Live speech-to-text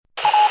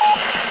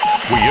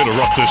We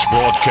interrupt this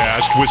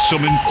broadcast with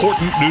some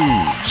important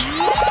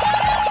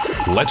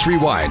news. Let's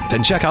rewind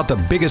and check out the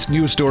biggest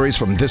news stories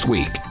from this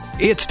week.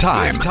 It's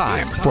time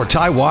for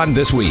Taiwan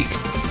This Week.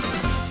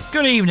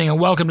 Good evening and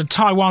welcome to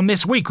Taiwan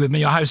This Week with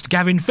me, your host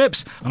Gavin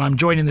Phipps, and I'm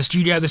joined in the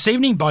studio this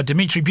evening by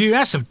Dimitri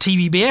Buras of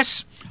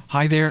TVBS.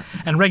 Hi there.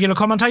 And regular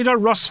commentator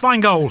Ross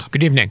Feingold.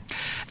 Good evening.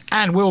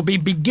 And we'll be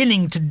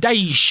beginning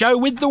today's show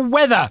with the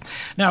weather.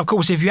 Now, of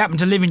course, if you happen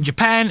to live in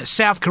Japan,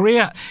 South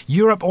Korea,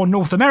 Europe or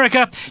North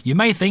America, you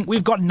may think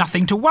we've got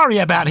nothing to worry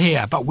about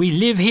here. But we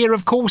live here,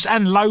 of course,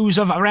 and lows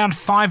of around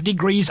 5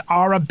 degrees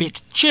are a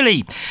bit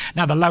chilly.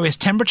 Now, the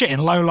lowest temperature in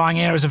low-lying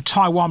areas of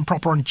Taiwan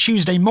proper on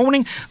Tuesday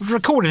morning was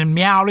recorded in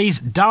Miaoli's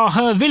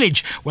Dahe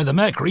village, where the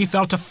mercury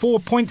fell to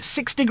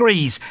 4.6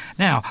 degrees.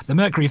 Now, the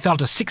mercury fell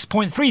to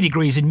 6.3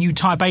 degrees in New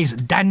Taipei's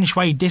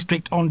Danshui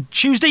district on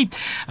Tuesday,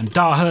 and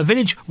Dahe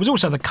village was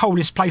also the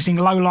coldest place in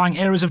low-lying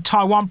areas of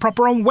Taiwan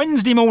proper on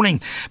Wednesday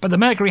morning. But the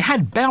mercury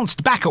had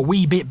bounced back a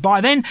wee bit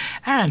by then,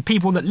 and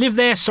people that live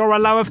there saw a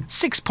low of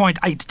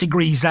 6.8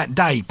 degrees that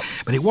day.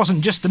 But it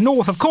wasn't just the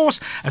north, of course,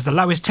 as the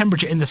lowest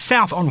temperature in the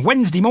south on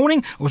Wednesday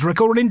morning was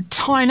recorded in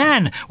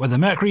Tainan, where the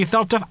mercury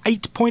fell to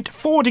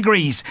 8.4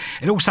 degrees.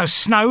 It also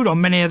snowed on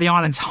many of the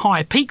island's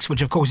high peaks,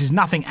 which of course is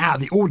nothing out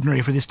of the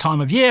ordinary for this time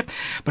of year,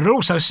 but it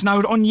also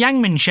snowed on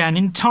Yangmingshan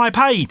in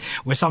Taipei,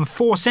 where some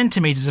 4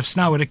 centimetres of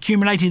snow had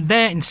accumulated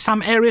there in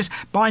some areas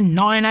by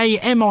 9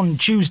 a.m. on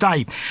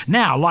Tuesday.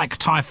 Now, like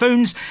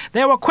typhoons,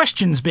 there were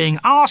questions being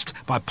asked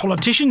by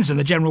politicians and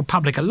the general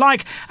public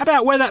alike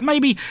about whether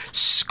maybe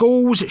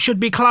schools should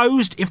be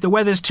closed if the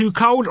weather's too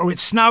cold or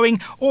it's snowing,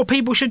 or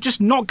people should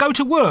just not go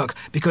to work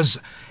because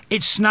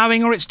it's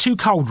snowing or it's too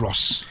cold,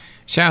 Ross.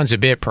 Sounds a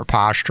bit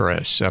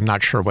preposterous. I'm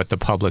not sure what the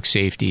public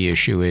safety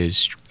issue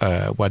is,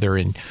 whether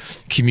in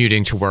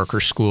commuting to work or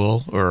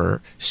school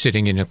or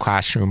sitting in a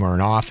classroom or an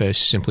office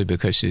simply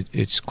because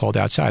it's cold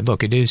outside.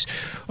 Look, it is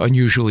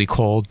unusually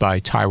cold by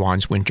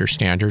Taiwan's winter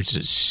standards.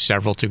 It's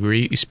several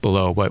degrees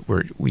below what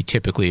we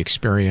typically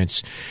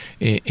experience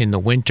in the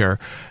winter.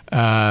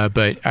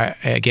 But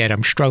again,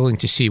 I'm struggling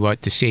to see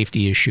what the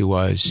safety issue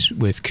was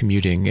with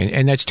commuting.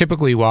 And that's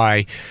typically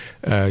why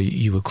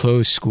you would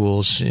close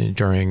schools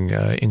during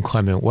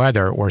inclement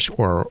weather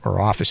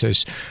or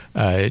offices.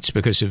 It's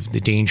because of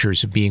the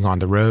dangers of being on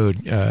the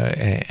road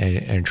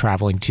and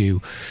traveling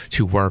to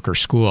work or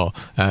school.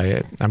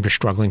 I'm just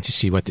struggling to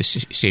see what the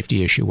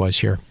safety issue was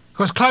here.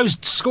 Because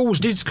closed schools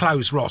did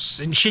close, Ross,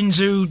 in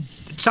Hsinchu,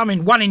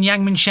 one in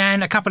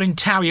Yangmingshan, a couple in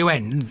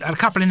Taoyuan, a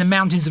couple in the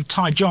mountains of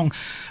Taichung,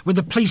 with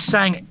the police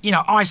saying,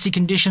 icy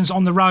conditions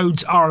on the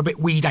roads are a bit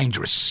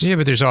dangerous. Yeah,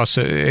 but there's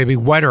also,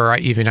 wet or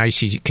even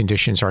icy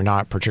conditions are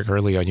not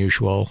particularly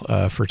unusual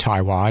for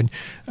Taiwan.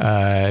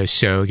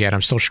 So again,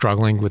 I'm still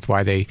struggling with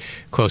why they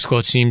closed school.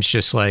 It seems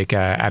just like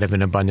out of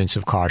an abundance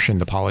of caution,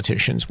 the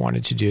politicians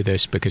wanted to do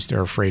this because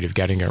they're afraid of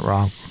getting it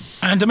wrong.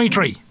 And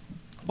Dimitri?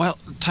 Well,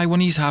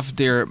 Taiwanese have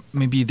their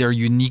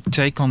unique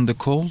take on the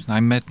cold. I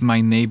met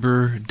my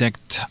neighbor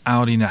decked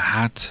out in a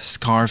hat,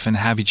 scarf and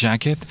heavy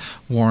jacket,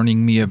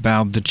 warning me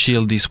about the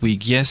chill this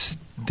week. Yes,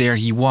 there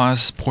he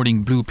was,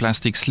 sporting blue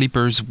plastic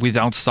slippers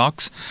without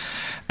socks,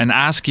 and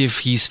asked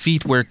if his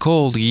feet were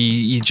cold.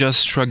 He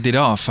just shrugged it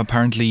off.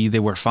 Apparently, they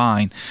were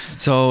fine.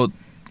 So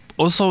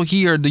also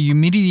here, the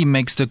humidity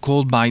makes the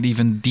cold bite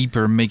even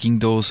deeper, making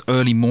those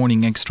early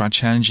morning extra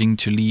challenging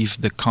to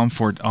leave the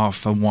comfort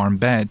of a warm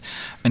bed.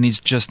 And it's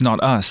just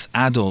not us,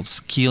 adults,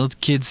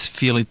 kids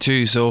feel it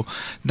too. So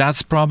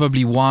that's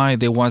probably why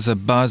there was a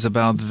buzz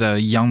about the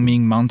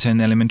Yangming Mountain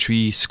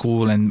Elementary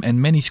School and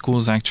many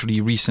schools actually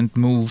recent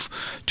move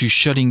to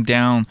shutting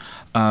down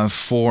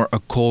for a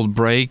cold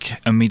break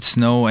amid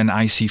snow and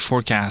icy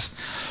forecast.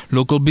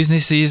 Local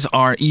businesses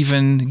are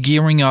even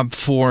gearing up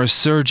for a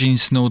surge in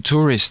snow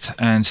tourists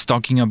and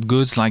stocking up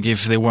goods like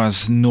if there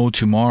was no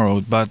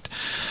tomorrow. But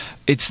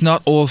it's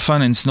not all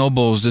fun and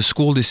snowballs. The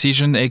school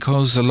decision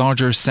echoes a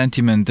larger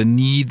sentiment, the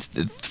need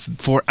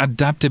for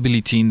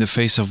adaptability in the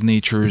face of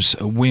nature's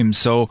whim.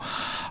 So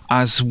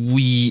as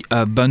we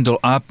bundle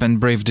up and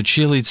brave the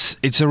chill,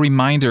 it's a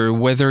reminder,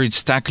 whether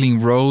it's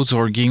tackling roads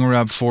or gearing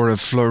up for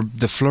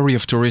the flurry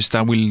of tourists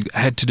that will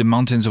head to the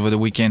mountains over the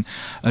weekend,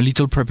 a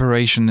little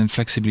preparation and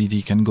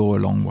flexibility can go a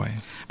long way.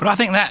 But I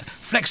think that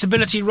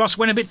flexibility, Ross,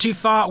 went a bit too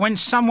far when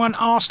someone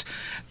asked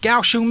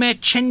Kaohsiung Mayor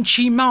Chen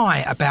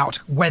Chi-mai about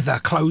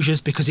weather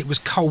closures because it was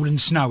cold and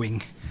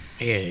snowing.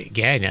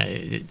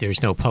 Again,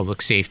 there's no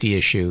public safety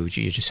issue.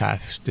 You just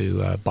have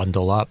to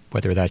bundle up,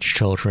 whether that's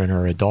children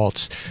or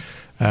adults.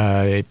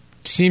 It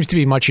seems to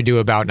be much ado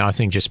about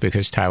nothing just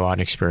because Taiwan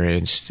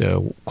experienced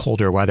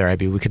colder weather. I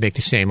mean, we could make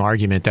the same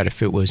argument that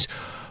if it was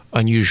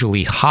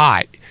unusually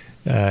hot,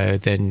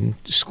 then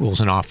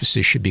schools and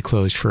offices should be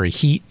closed for a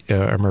heat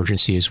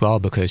emergency as well,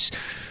 because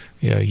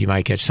you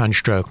might get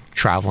sunstroke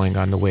traveling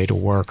on the way to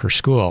work or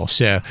school.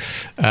 So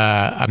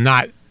I'm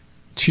not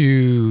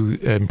too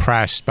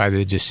impressed by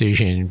the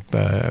decision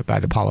by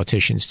the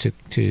politicians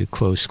to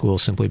close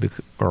schools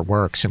or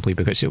work simply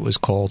because it was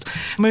cold.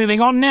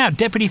 Moving on now,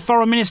 Deputy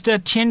Foreign Minister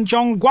Tian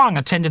Zhongguang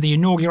attended the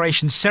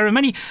inauguration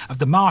ceremony of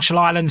the Marshall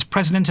Islands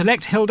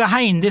President-elect Hilda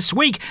Hain this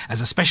week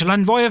as a special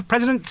envoy of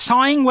President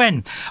Tsai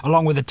Ing-wen.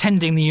 Along with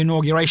attending the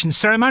inauguration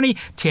ceremony,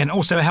 Tian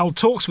also held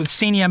talks with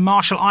senior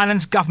Marshall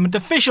Islands government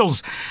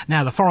officials.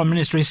 Now, the Foreign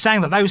Minister is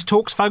saying that those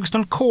talks focused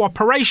on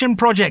cooperation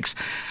projects.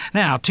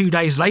 Now, 2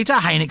 days later,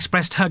 Hain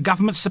expressed her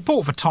government's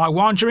support for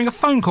Taiwan during a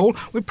phone call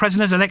with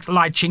President-elect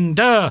Lai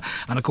Ching-te.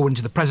 And according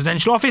to the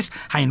presidential office,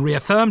 Hain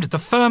reaffirmed the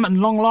firm and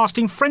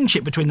long-lasting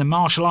friendship between the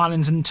Marshall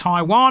Islands and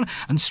Taiwan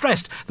and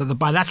stressed that the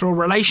bilateral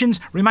relations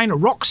remain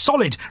rock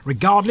solid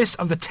regardless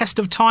of the test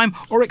of time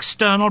or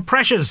external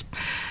pressures.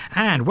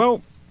 And,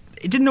 well,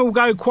 it didn't all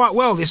go quite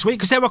well this week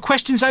because there were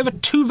questions over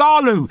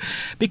Tuvalu.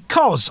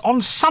 Because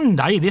on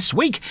Sunday this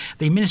week,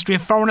 the Ministry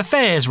of Foreign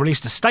Affairs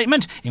released a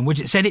statement in which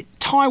it said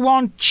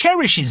Taiwan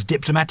cherishes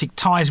diplomatic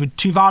ties with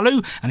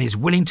Tuvalu and is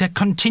willing to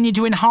continue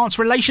to enhance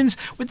relations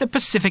with the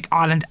Pacific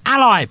Island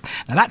ally.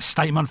 Now, that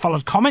statement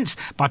followed comments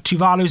by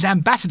Tuvalu's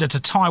ambassador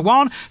to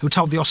Taiwan, who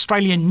told the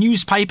Australian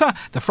newspaper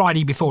the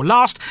Friday before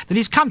last that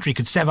his country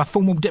could sever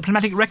formal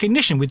diplomatic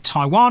recognition with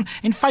Taiwan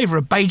in favour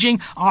of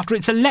Beijing after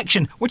its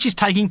election, which is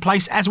taking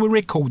place as we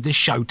record this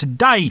show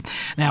today.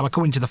 Now,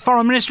 according to the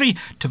Foreign Ministry,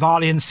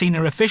 Tuvaluan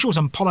senior officials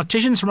and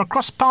politicians from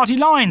across party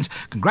lines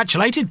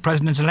congratulated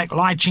President-elect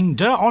Lai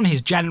Ching-te on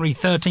his January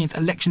 13th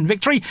election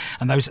victory,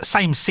 and those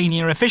same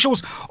senior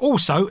officials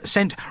also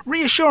sent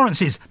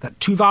reassurances that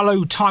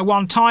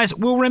Tuvalu-Taiwan ties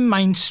will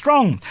remain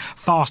strong.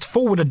 Fast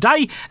forward a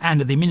day,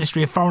 and the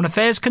Ministry of Foreign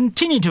Affairs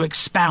continued to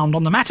expound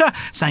on the matter,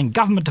 saying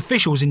government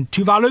officials in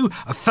Tuvalu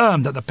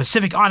affirmed that the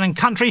Pacific Island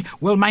country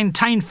will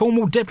maintain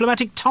formal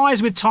diplomatic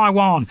ties with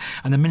Taiwan,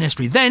 and the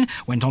Ministry then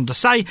went on to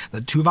say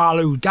that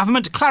Tuvalu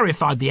government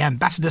clarified the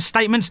ambassador's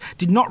statements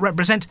did not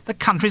represent the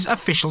country's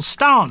official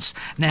stance.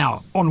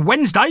 Now, on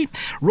Wednesday,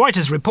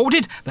 Reuters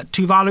reported that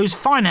Tuvalu's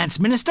finance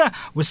minister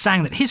was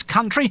saying that his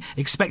country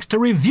expects to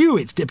review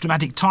its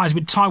diplomatic ties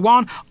with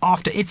Taiwan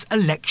after its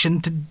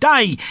election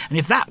today. And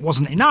if that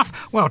wasn't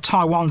enough, well,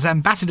 Taiwan's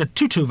ambassador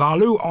to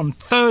Tuvalu on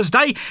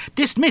Thursday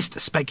dismissed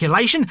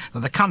speculation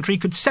that the country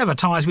could sever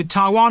ties with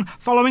Taiwan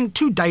following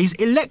today's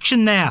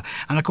election now.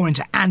 And according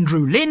to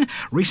Andrew Lin,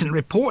 recent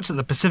reports that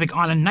the Pacific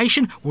Island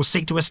nation will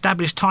seek to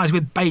establish ties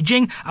with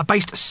Beijing are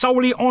based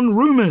solely on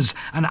rumours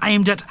and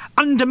aimed at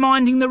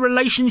undermining the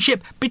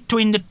relationship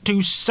between the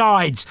two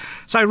sides.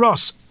 So,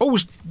 Ross,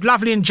 all's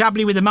lovely and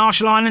jubbly with the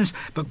Marshall Islands,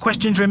 but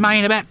questions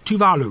remain about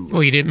Tuvalu.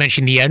 Well, you didn't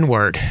mention the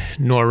N-word,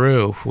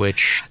 Nauru,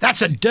 which...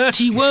 That's a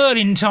dirty word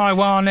in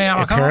Taiwan now.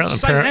 I can't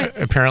say that.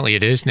 Apparently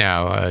it is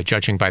now,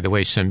 judging by the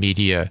way some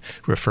media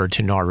referred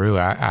to Nauru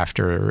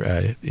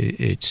after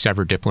it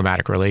severed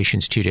diplomatic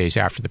relations 2 days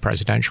after the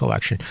presidential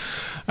election.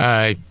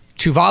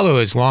 Tuvalu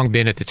has long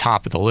been at the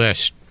top of the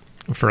list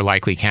for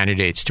likely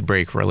candidates to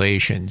break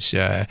relations.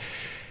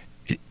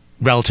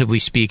 Relatively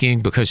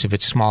speaking, because of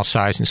its small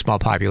size and small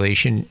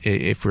population,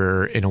 if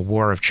we're in a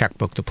war of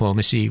checkbook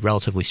diplomacy,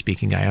 relatively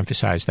speaking, I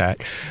emphasize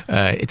that,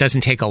 it doesn't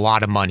take a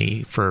lot of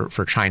money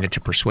for China to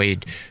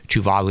persuade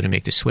Tuvalu to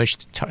make the switch.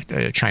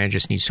 China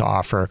just needs to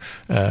offer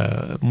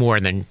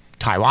more than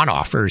Taiwan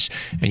offers,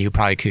 and you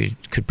probably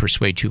could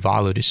persuade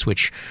Tuvalu to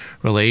switch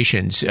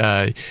relations.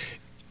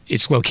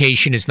 Its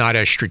location is not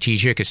as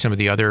strategic as some of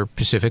the other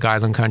Pacific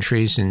Island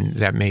countries, and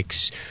that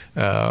makes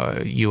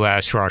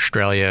U.S. or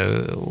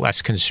Australia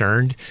less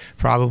concerned,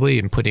 probably,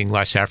 in putting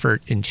less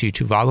effort into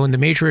Tuvalu. And the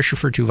major issue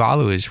for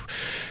Tuvalu is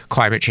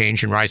climate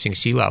change and rising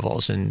sea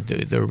levels, and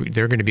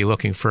they're going to be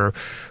looking for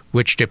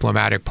which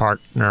diplomatic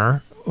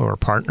partner or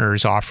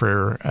partners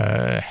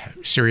offer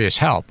serious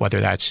help, whether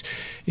that's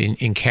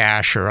in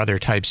cash or other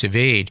types of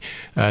aid.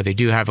 They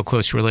do have a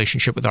close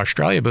relationship with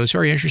Australia, but it's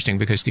very interesting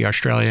because the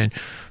Australian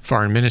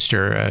Foreign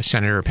Minister,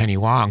 Senator Penny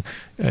Wong,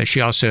 she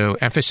also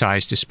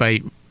emphasized,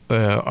 despite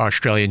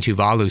Australia and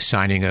Tuvalu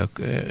signing an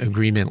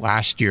agreement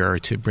last year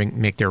to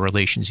make their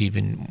relations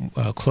even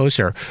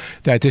closer,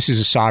 that this is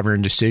a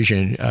sovereign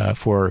decision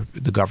for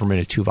the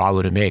government of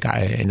Tuvalu to make.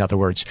 In other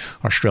words,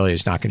 Australia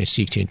is not going to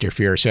seek to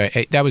interfere. So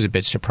that was a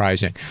bit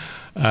surprising.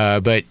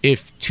 But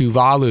if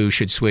Tuvalu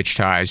should switch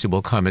ties, it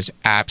will come as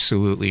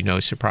absolutely no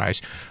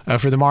surprise.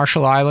 For the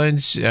Marshall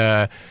Islands,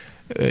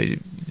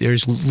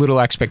 there's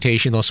little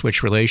expectation they'll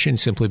switch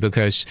relations simply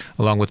because,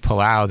 along with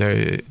Palau,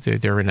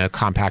 they're in a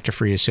compact of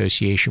free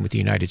association with the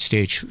United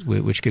States,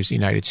 which gives the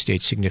United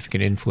States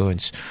significant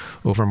influence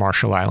over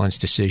Marshall Islands'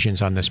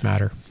 decisions on this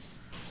matter.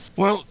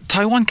 Well,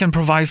 Taiwan can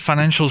provide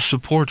financial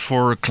support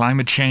for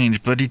climate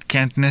change, but it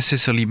can't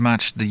necessarily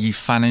match the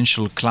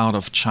financial clout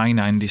of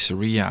China in this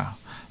area.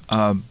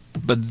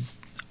 But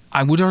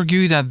I would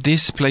argue that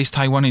this places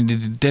Taiwan in a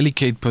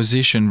delicate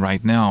position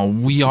right now.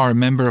 We are a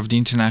member of the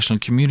international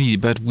community,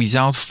 but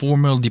without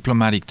formal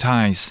diplomatic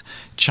ties,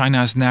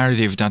 China's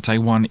narrative that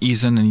Taiwan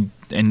isn't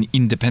an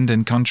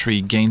independent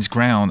country gains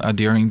ground,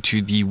 adhering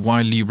to the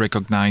widely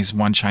recognized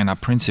One China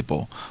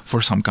principle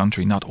for some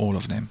countries, not all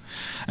of them.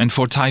 And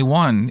for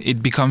Taiwan,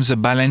 it becomes a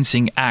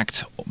balancing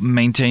act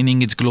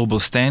maintaining its global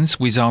stance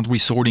without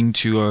resorting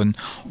to an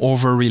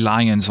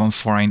over-reliance on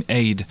foreign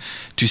aid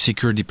to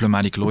secure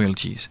diplomatic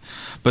loyalties.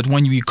 But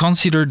when you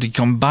consider the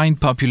combined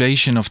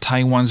population of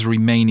Taiwan's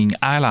remaining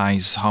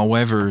allies,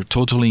 however,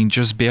 totaling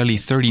just barely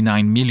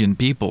 39 million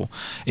people,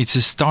 it's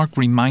a stark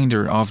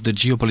reminder of the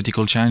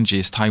geopolitical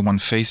challenges Taiwan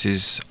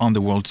faces on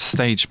the world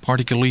stage,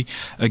 particularly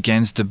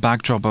against the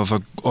backdrop of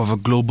a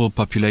global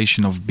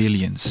population of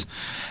billions.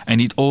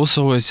 And it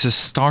also is a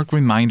stark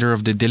reminder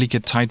of the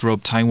delicate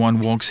tightrope Taiwan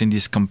walks in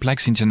this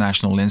complex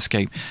international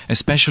landscape,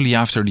 especially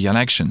after the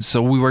elections.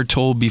 So we were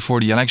told before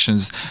the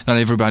elections that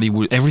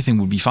everything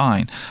would be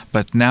fine.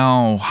 But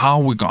now,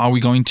 how are we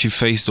going to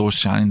face those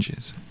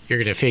challenges? You're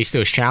going to face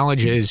those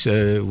challenges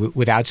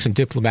without some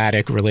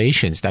diplomatic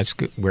relations. That's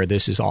where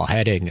this is all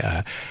heading.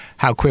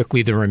 How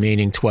quickly the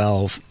remaining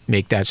 12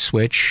 make that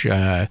switch?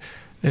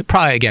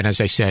 Probably, again,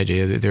 as I said,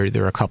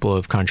 there are a couple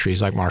of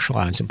countries like Marshall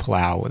Islands and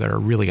Palau that are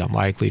really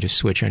unlikely to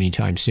switch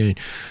anytime soon.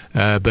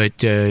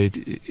 But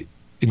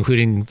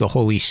including the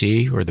Holy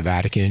See or the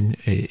Vatican,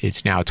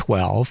 it's now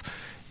 12.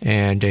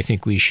 And I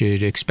think we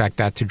should expect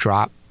that to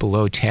drop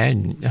below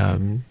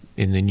 10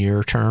 in the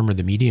near term or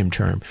the medium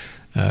term.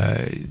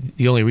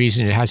 The only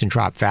reason it hasn't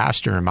dropped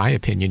faster, in my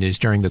opinion, is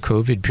during the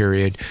COVID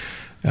period,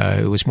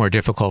 it was more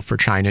difficult for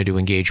China to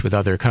engage with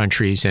other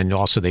countries, and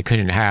also they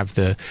couldn't have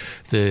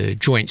the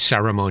joint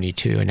ceremony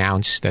to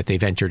announce that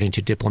they've entered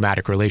into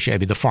diplomatic relations. I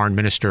mean, the foreign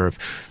minister of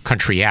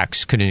country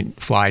X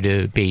couldn't fly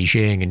to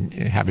Beijing and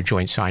have a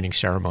joint signing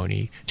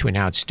ceremony to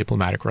announce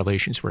diplomatic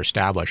relations were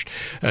established.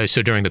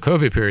 So during the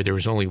COVID period, there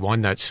was only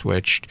one that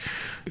switched,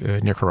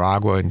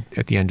 Nicaragua,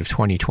 at the end of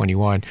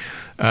 2021.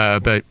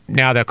 But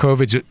now that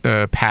COVID's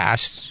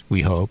passed,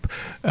 we hope,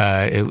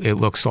 it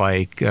looks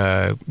like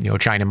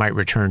China might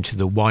return to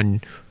the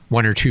one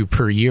or two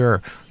per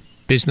year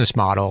business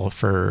model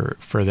for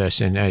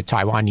this, and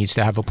Taiwan needs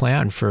to have a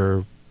plan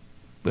for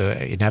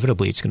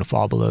inevitably it's going to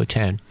fall below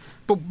 10.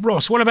 But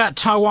Ross, what about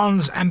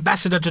Taiwan's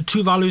ambassador to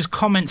Tuvalu's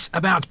comments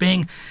about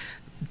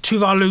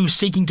Tuvalu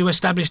seeking to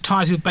establish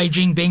ties with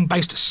Beijing being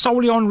based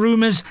solely on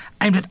rumours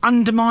aimed at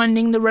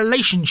undermining the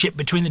relationship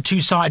between the two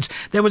sides?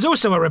 There was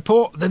also a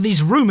report that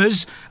these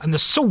rumours and the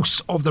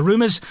source of the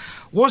rumours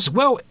was,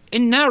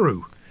 in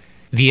Nauru.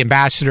 The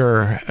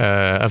ambassador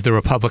of the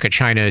Republic of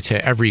China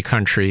to every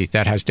country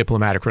that has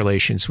diplomatic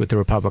relations with the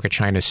Republic of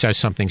China says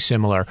something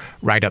similar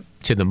right up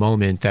to the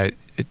moment that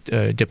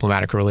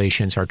diplomatic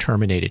relations are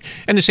terminated.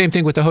 And the same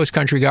thing with the host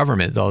country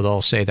government, though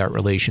they'll say that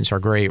relations are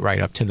great right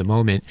up to the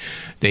moment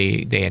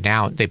they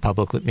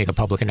publicly make a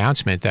public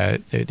announcement that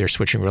they're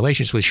switching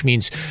relations, which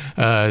means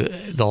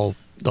they'll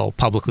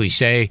publicly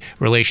say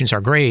relations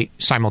are great,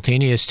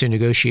 simultaneous to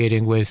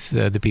negotiating with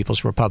the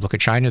People's Republic of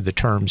China the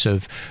terms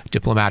of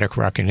diplomatic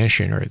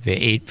recognition or the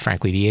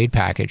aid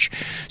package.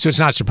 So it's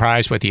not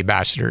surprised what the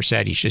ambassador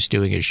said. He's just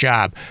doing his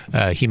job.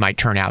 He might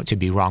turn out to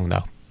be wrong,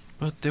 though.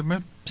 But there may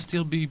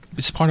still be,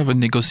 it's part of a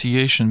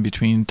negotiation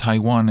between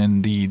Taiwan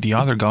and the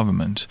other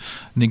government,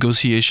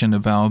 negotiation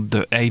about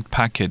the aid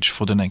package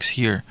for the next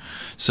year.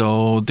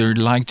 So they'd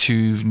like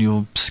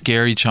to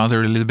scare each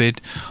other a little bit.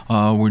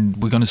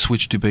 We're going to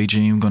switch to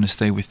Beijing, we're going to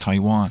stay with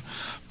Taiwan.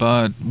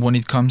 But when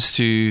it comes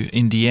to,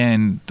 in the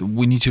end,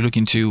 we need to look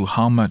into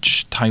how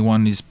much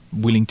Taiwan is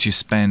willing to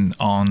spend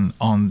on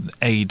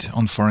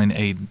foreign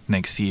aid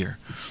next year.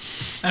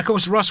 And of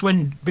course, Ross,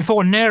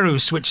 before Nehru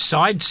switched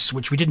sides,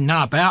 which we didn't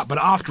know about, but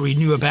after he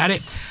knew about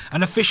it,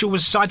 an official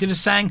was cited as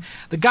saying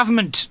the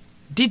government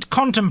did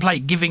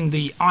contemplate giving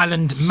the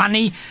island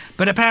money,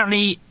 but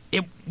apparently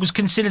it was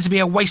considered to be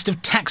a waste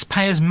of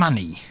taxpayers'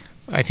 money.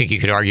 I think you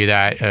could argue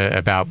that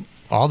about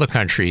all the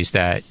countries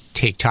that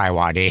take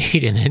Taiwan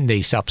aid and then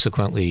they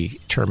subsequently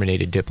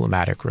terminated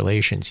diplomatic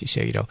relations. You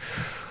say,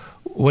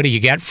 what do you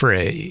get for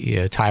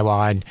it?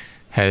 Taiwan,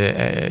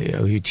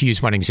 to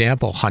use one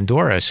example,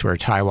 Honduras, where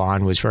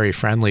Taiwan was very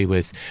friendly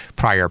with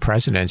prior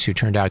presidents who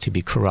turned out to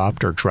be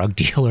corrupt or drug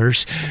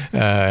dealers,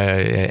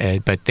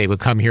 but they would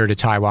come here to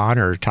Taiwan,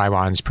 or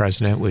Taiwan's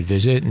president would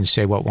visit and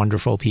say what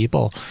wonderful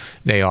people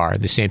they are.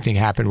 The same thing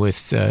happened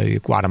with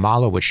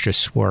Guatemala, which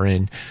just swore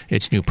in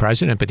its new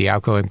president, but the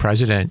outgoing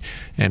president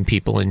and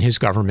people in his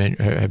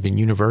government have been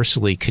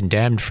universally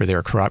condemned for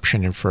their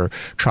corruption and for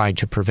trying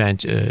to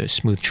prevent a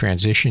smooth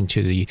transition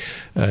to the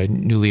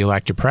newly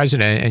elected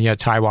president. And yet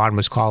Taiwan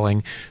was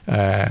calling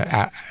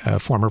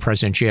former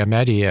President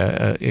Giamatti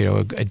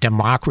a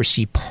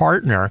democracy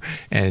partner,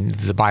 and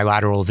the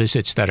bilateral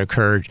visits that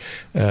occurred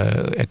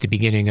at the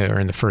beginning or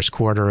in the first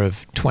quarter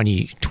of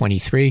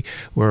 2023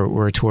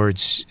 were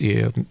towards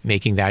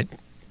making that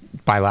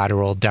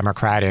bilateral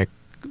democratic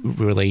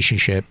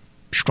relationship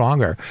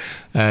stronger.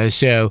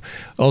 So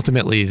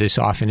ultimately, this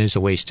often is a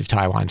waste of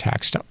Taiwan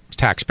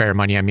taxpayer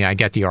money. I mean, I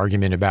get the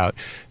argument about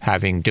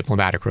having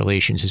diplomatic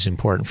relations is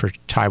important for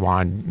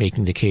Taiwan,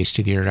 making the case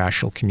to the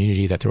international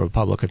community that the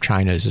Republic of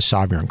China is a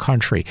sovereign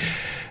country.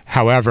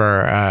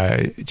 However,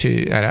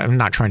 I'm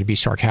not trying to be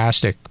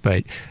sarcastic,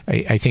 but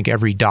I think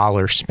every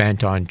dollar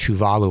spent on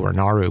Tuvalu or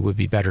Nauru would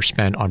be better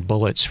spent on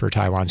bullets for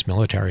Taiwan's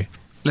military.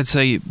 let's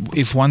say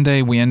if one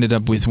day we ended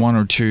up with one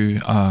or two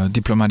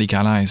diplomatic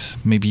allies,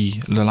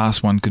 maybe the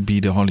last one could be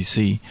the Holy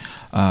See,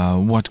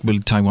 what will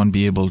Taiwan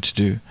be able to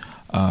do?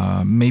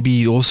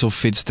 Maybe it also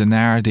fits the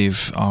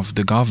narrative of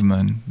the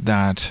government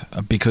that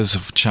because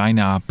of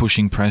China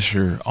pushing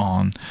pressure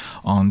on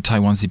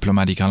Taiwan's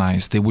diplomatic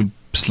allies, they would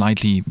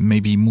slightly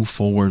maybe move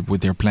forward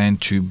with their plan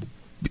to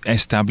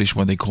establish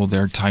what they call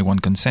their Taiwan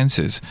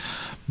consensus,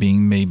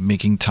 being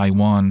making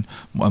Taiwan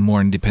a more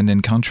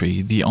independent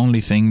country. The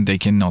only thing they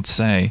cannot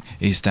say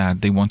is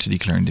that they want to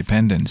declare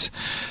independence.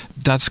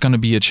 That's going to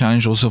be a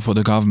challenge also for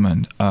the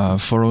government.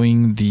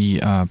 Following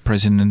the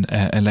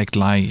President-elect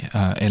Lai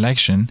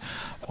election,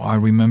 I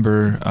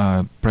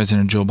remember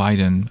President Joe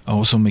Biden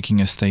also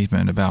making a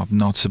statement about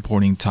not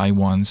supporting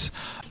Taiwan's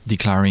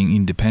declaring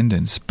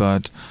independence.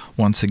 But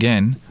once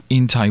again,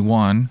 in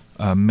Taiwan,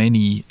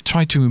 many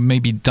try to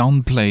maybe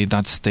downplay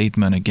that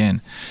statement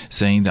again,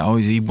 saying that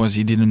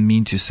he didn't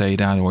mean to say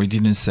that, or he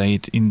didn't say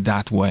it in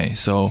that way.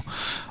 So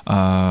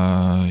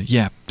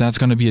that's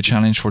going to be a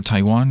challenge for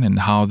Taiwan, and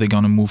how they're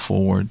going to move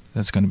forward.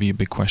 That's going to be a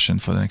big question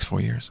for the next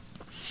 4 years.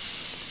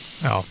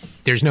 Well,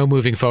 there's no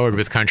moving forward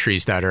with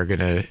countries that are going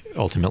to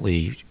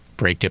ultimately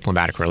break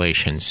diplomatic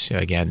relations.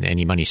 Again,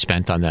 any money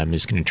spent on them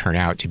is going to turn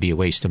out to be a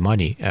waste of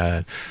money.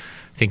 I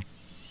think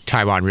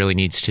Taiwan really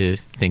needs to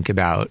think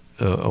about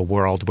a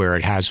world where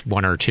it has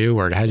one or two,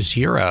 or it has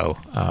zero,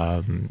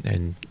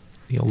 and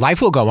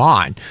life will go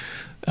on.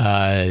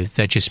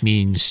 That just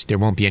means there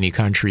won't be any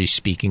countries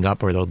speaking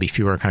up, or there'll be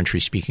fewer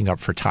countries speaking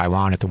up for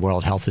Taiwan at the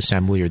World Health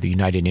Assembly or the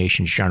United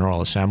Nations General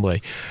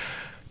Assembly.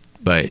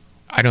 But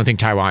I don't think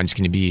Taiwan's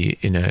going to be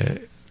in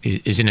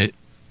a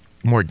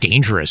more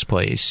dangerous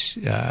place.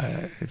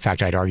 In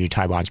fact, I'd argue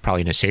Taiwan's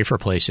probably in a safer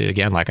place.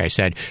 Again, like I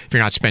said, if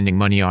you're not spending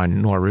money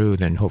on Nauru,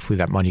 then hopefully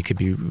that money could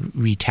be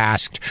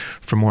retasked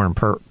for more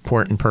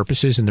important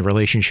purposes in the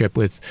relationship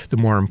with the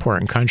more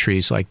important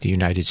countries like the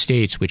United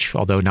States, which,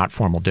 although not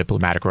formal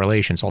diplomatic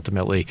relations,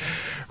 ultimately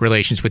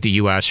relations with the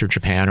U.S. or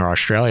Japan or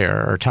Australia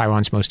are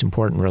Taiwan's most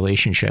important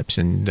relationships.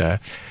 And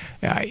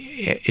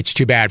it's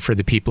too bad for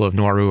the people of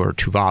Nauru or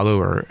Tuvalu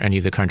or any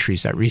of the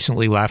countries that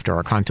recently left or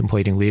are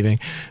contemplating leaving.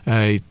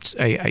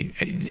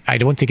 I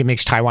don't think it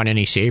makes Taiwan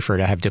any safer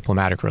to have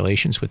diplomatic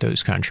relations with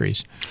those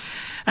countries.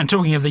 And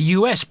talking of the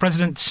US,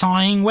 President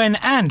Tsai Ing-wen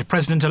and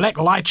President-elect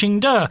Lai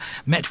Ching-te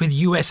met with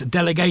US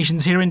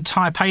delegations here in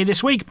Taipei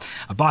this week.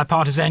 A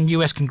bipartisan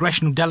US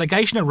congressional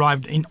delegation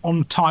arrived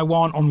on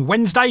Taiwan on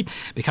Wednesday,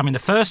 becoming the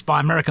first by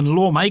American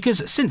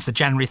lawmakers since the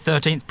January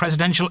 13th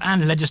presidential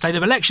and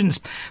legislative elections.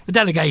 The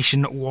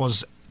delegation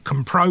was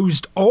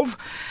composed of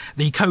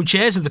the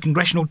co-chairs of the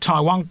Congressional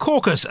Taiwan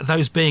Caucus,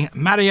 those being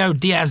Mario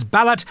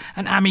Diaz-Balart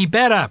and Ami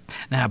Bera.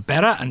 Now,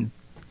 Bera and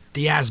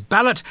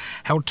Diaz-Balart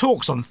held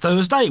talks on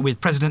Thursday with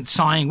President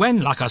Tsai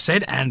Ing-wen, like I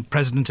said, and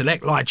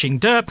President-elect Lai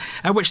Ching-te,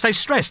 at which they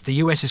stressed the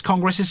US's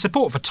Congress's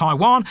support for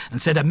Taiwan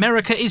and said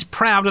America is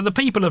proud of the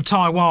people of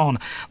Taiwan.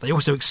 They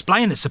also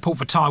explained that support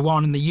for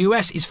Taiwan in the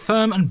US is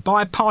firm and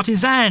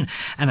bipartisan,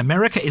 and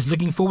America is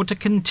looking forward to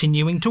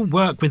continuing to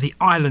work with the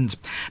island.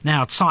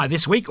 Now, Tsai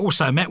this week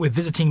also met with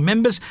visiting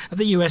members of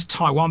the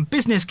US-Taiwan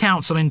Business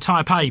Council in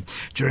Taipei,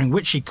 during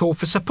which she called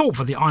for support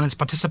for the island's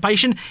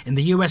participation in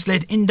the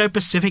US-led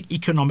Indo-Pacific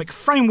Economic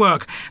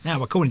Framework.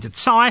 Now, according to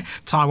Tsai,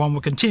 Taiwan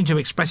will continue to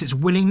express its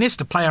willingness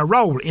to play a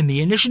role in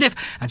the initiative,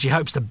 and she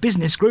hopes the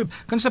business group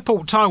can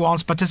support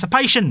Taiwan's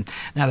participation.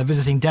 Now, the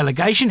visiting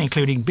delegation,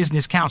 including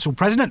Business Council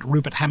President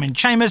Rupert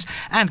Hammond-Chambers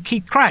and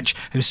Keith Krach,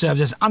 who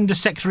served as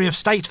Under-Secretary of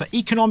State for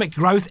Economic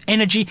Growth,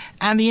 Energy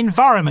and the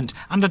Environment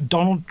under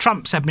Donald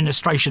Trump's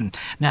administration.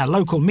 Now,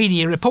 local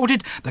media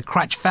reported that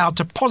Krach failed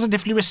to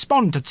positively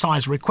respond to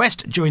Tsai's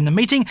request during the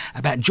meeting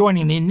about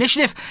joining the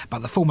initiative,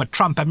 but the former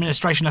Trump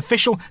administration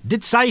official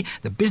did say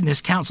the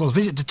Business Council's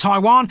visit to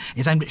Taiwan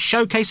is aimed at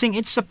showcasing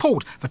its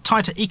support for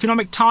tighter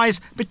economic ties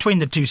between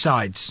the two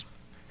sides.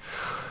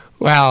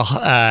 Well,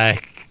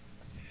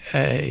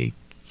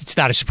 it's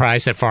not a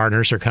surprise that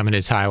foreigners are coming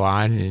to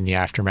Taiwan in the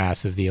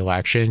aftermath of the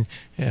election,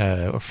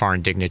 or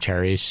foreign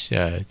dignitaries.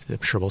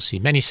 I'm sure we'll see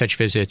many such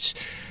visits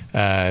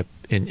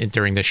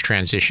during this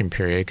transition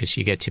period, because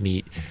you get to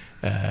meet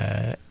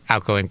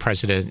outgoing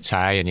President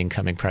Tsai and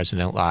incoming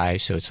President Lai,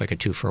 so it's like a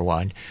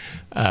 2-for-1,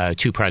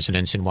 two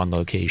presidents in one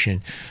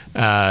location.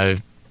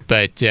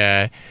 But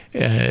the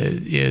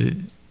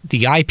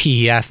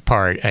IPEF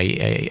part,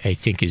 I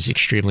think, is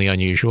extremely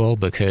unusual,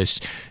 because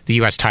the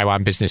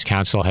U.S.-Taiwan Business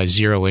Council has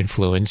zero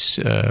influence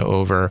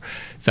over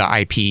the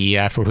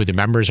IPEF or who the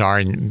members are.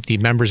 And the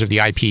members of the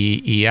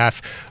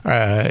IPEF,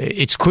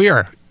 it's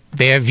clear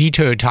they have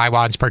vetoed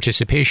Taiwan's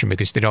participation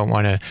because they don't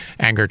want to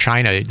anger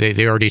China.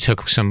 They already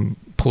took some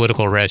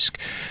political risk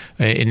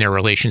in their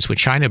relations with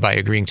China by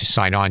agreeing to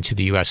sign on to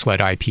the U.S.-led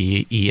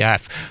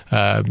IPEF.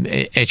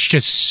 It's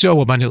just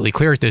so abundantly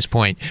clear at this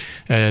point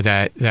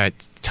that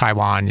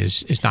Taiwan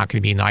is not going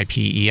to be in the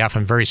IPEF.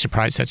 I'm very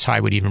surprised that Tsai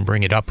would even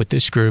bring it up with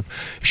this group.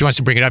 If she wants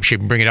to bring it up, she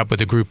can bring it up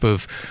with a group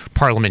of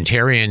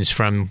parliamentarians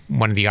from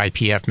one of the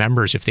IPEF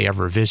members if they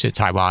ever visit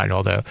Taiwan,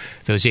 although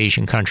those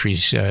Asian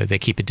countries, they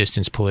keep a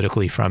distance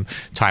politically from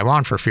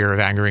Taiwan for fear of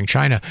angering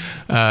China.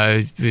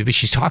 But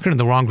she's talking to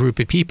the wrong group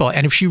of people.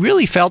 And if she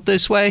really felt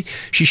this way,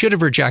 she should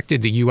have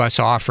rejected the U.S.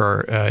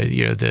 offer,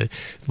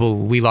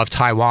 we love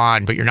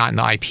Taiwan, but you're not in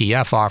the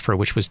IPEF offer,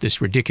 which was this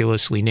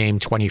ridiculously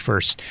named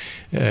 21st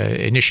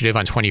Initiative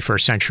on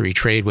 21st Century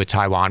Trade with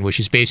Taiwan, which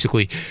is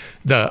basically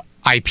the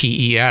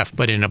IPEF,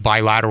 but in a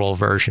bilateral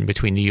version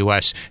between the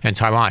U.S. and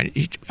Taiwan.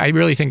 I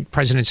really think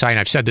President Tsai, and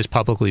I've said this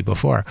publicly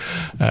before,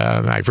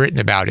 I've written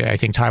about it, I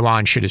think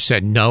Taiwan should have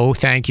said, no,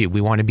 thank you. We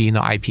want to be in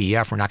the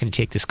IPEF. We're not going to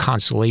take this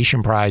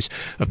consolation prize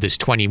of this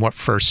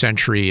 21st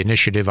Century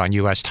Initiative on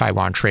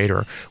U.S.-Taiwan trade,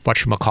 or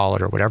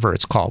whatchamacallit, or whatever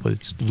it's called with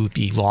its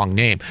loopy long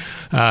name.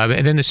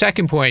 And then the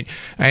second point,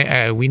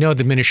 we know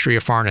the Ministry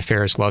of Foreign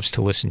Affairs loves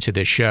to listen to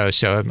this show,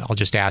 so I'll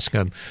just ask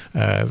them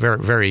very,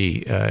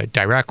 very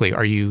directly,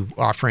 are you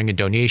offering a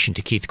donation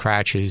to Keith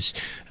Krach's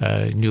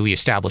newly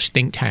established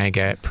think tank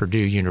at Purdue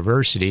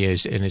University,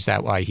 and is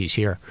that why he's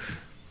here?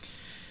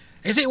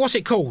 What's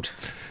it called?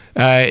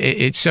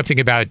 It's something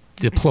about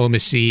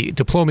diplomacy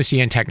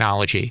and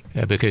technology,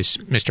 because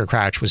Mr.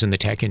 Krach was in the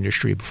tech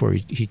industry before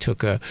he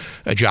took a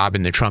job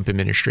in the Trump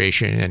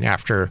administration, and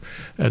after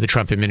the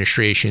Trump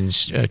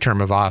administration's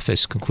term of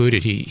office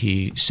concluded,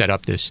 he set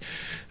up this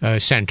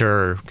center,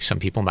 or some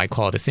people might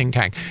call it a think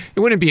tank. It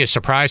wouldn't be a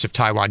surprise if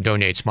Taiwan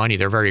donates money.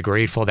 They're very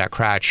grateful that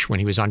Krach, when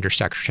he was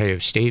Undersecretary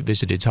of State,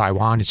 visited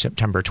Taiwan in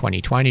September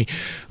 2020,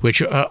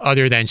 which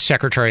other than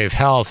Secretary of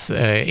Health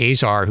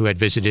Azar, who had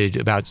visited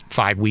about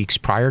 5 weeks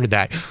prior to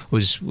that,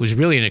 was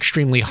really an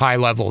extremely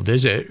high-level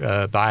visit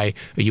by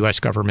a U.S.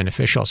 government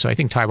official. So I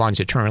think Taiwan's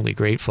eternally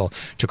grateful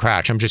to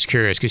Krach. I'm just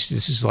curious, because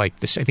this is I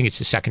think it's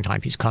the second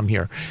time he's come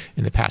here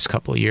in the past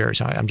couple of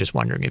years. I'm just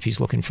wondering if he's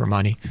looking for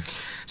money.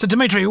 So,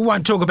 Dimitri, we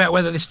won't talk about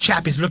whether this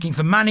chap is looking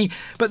for money,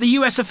 but the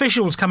U.S.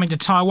 officials coming to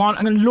Taiwan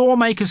and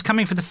lawmakers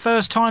coming for the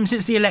first time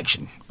since the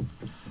election.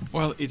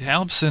 Well, it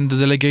helps, and the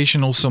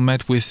delegation also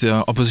met with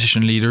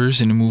opposition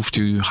leaders in a move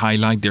to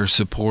highlight their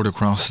support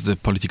across the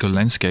political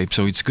landscape,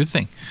 so it's a good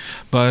thing.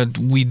 But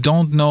we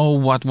don't know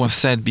what was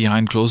said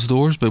behind closed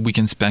doors, but we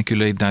can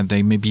speculate that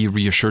they maybe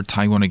reassured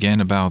Taiwan again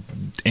about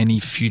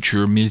any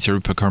future military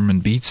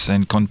procurement bids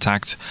and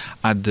contact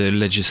at the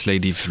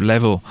legislative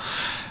level.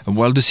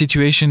 Well, the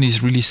situation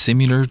is really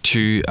similar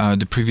to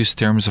the previous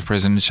terms of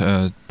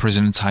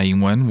President Tsai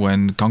Ing-wen,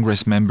 when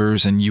Congress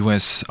members and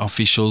U.S.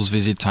 officials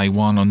visit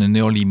Taiwan on a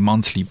nearly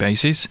monthly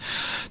basis.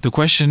 The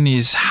question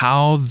is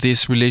how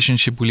this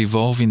relationship will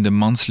evolve in the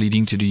months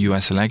leading to the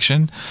U.S.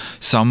 election.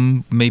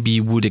 Some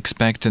maybe would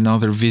expect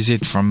another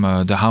visit from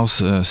the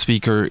House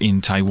Speaker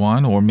in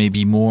Taiwan, or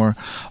maybe more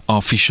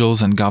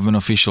officials and government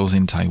officials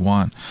in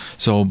Taiwan.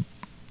 So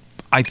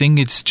I think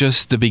it's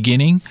just the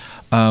beginning.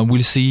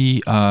 We'll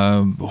see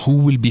who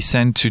will be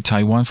sent to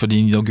Taiwan for the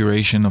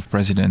inauguration of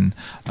President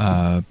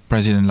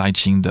Lai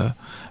Ching-te.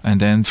 And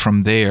then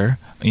from there,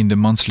 in the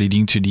months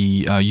leading to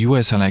the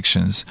U.S.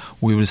 elections,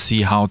 we will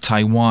see how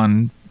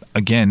Taiwan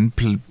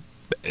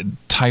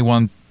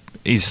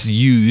is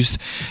used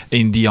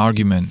in the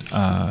argument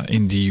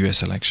in the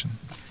U.S. election.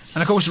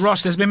 And of course,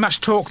 Ross, there's been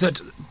much talk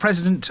that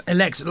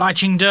President-elect Lai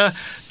Ching-te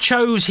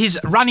chose his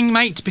running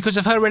mate because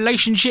of her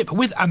relationship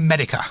with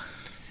America.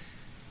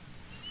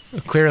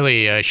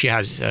 Clearly, she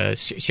has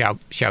Xiao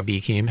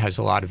Bikim has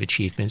a lot of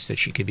achievements that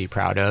she could be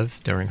proud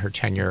of during her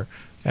tenure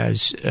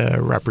as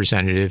a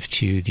representative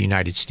to the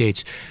United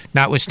States.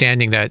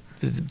 Notwithstanding that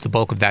the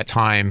bulk of that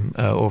time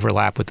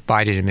overlap with the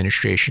Biden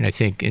administration, I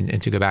think,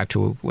 and to go back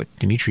to what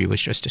Dimitri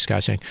was just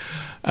discussing,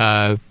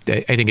 I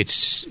think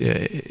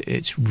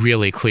it's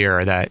really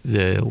clear that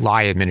the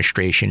Lai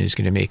administration is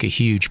going to make a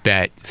huge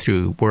bet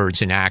through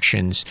words and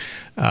actions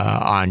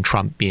on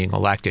Trump being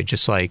elected,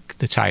 just like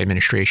the Tsai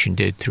administration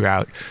did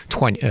throughout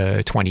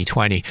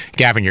 2020.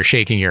 Gavin, you're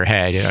shaking your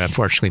head.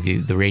 Unfortunately,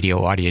 the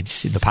radio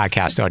audience, the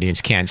podcast audience,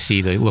 can't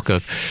see the look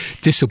of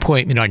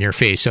disappointment on your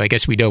face. So I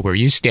guess we know where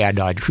you stand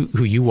on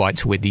who you want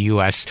to win the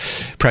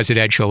U.S.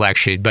 presidential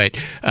election. But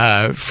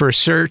for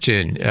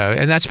certain,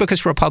 and that's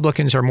because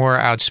Republicans are more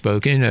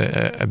outspoken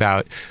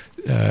about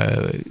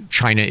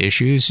China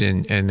issues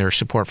and their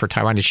support for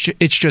Taiwan.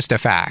 It's just a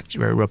fact.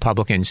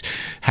 Republicans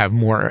have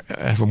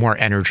a more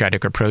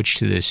energetic approach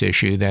to this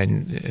issue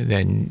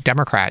than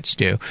Democrats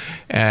do,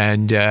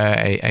 and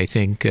I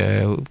think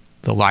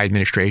the Lai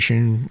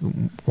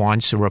administration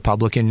wants a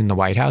Republican in the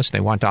White House.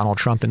 They want Donald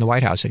Trump in the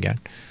White House again.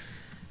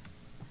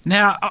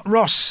 Now,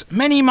 Ross,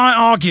 many might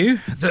argue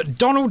that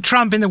Donald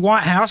Trump in the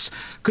White House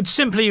could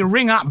simply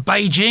ring up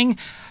Beijing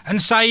and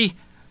say,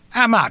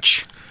 how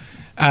much?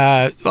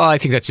 Well, I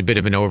think that's a bit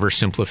of an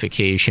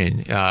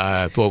oversimplification.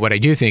 But what I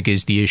do think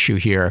is the issue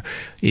here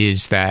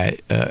is that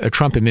a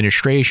Trump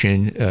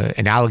administration,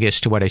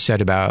 analogous to what I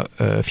said about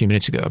a few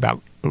minutes ago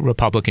about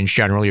Republicans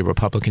generally, or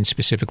Republicans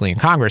specifically in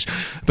Congress,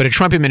 but a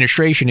Trump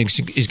administration is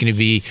going to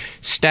be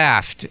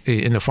staffed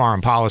in the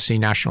foreign policy,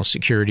 national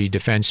security,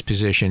 defense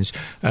positions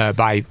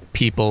by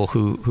people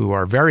who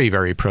are very,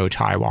 very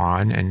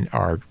pro-Taiwan and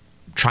are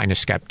China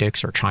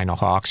skeptics or China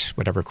hawks,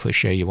 whatever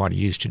cliche you want to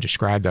use to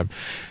describe them.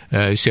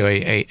 So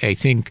I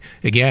think,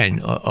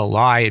 again, a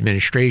Lai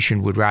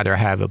administration would rather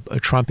have a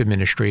Trump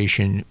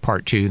administration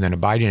part 2 than a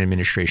Biden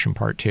administration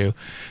part 2.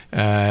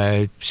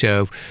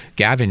 So,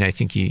 Gavin, I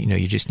think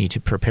you just need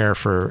to prepare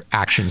for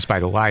actions by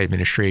the Lai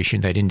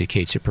administration that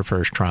indicates it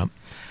prefers Trump.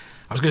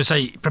 I was going to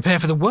say, prepare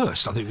for the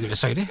worst. I think we were going to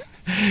say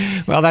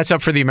there. Well, that's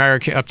up to the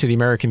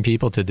American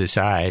people to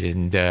decide,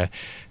 and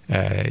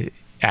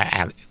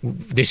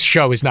this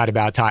show is not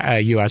about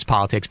U.S.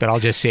 politics, but I'll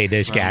just say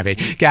this, Gavin.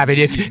 Gavin,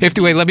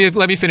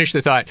 let me finish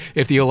the thought.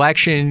 If the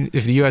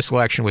U.S.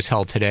 election was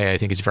held today, I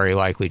think it's very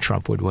likely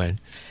Trump would win.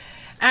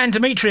 And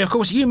Dimitri, of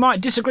course, you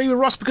might disagree with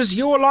Ross because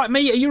you're, like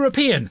me, a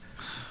European.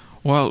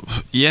 Well,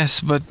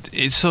 yes, but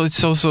it's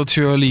also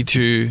too early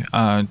to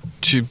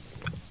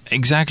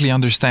exactly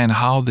understand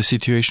how the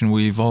situation will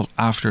evolve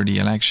after the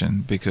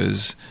election,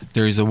 because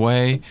there is a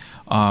way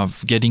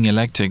of getting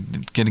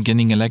elected.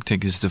 Getting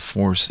elected is the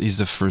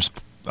first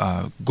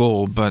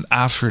goal, but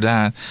after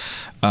that,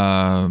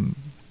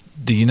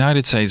 the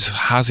United States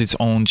has its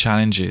own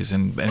challenges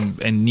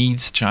and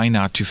needs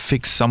China to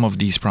fix some of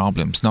these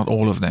problems, not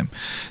all of them.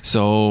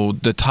 So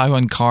the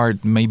Taiwan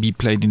card may be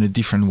played in a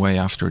different way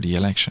after the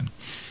election.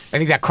 I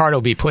think that card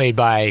will be played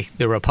by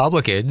the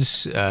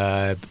Republicans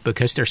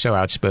because they're so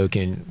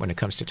outspoken when it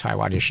comes to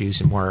Taiwan issues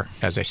and more,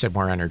 as I said,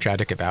 more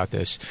energetic about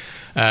this.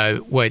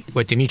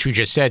 What Dimitri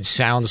just said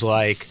sounds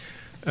like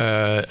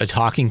a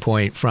talking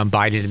point from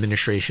Biden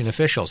administration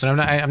officials.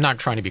 And I'm not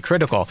trying to be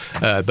critical,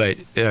 but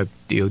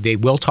they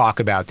will talk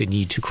about the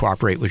need to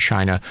cooperate with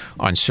China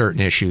on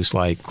certain issues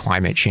like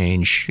climate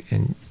change.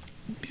 And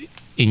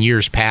in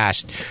years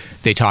past,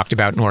 they talked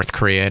about North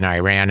Korea and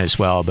Iran as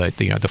well, but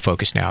the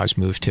focus now has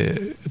moved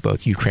to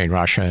both Ukraine,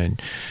 Russia,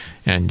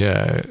 and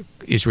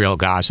Israel,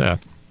 Gaza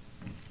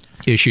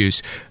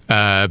issues.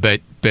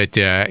 But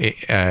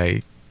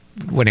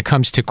when it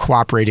comes to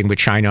cooperating with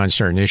China on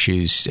certain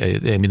issues,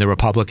 I mean, the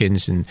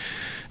Republicans and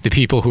the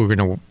people who are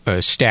going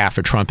to staff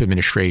a Trump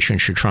administration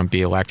should Trump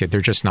be elected, they're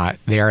just not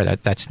there.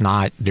 That's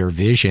not their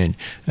vision.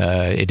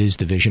 It is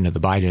the vision of the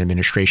Biden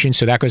administration.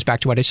 So that goes back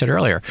to what I said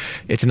earlier.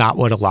 It's not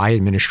what a Lai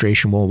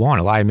administration will want.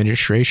 A Lai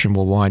administration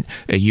will want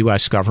a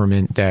U.S.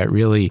 government that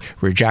really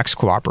rejects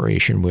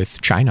cooperation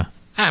with China.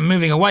 And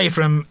moving away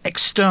from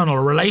external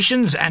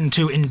relations and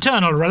to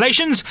internal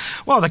relations,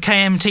 well, the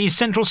KMT's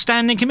Central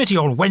Standing Committee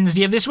on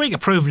Wednesday of this week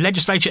approved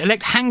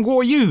legislature-elect Han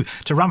Kuo-yu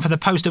to run for the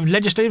post of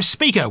Legislative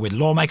Speaker with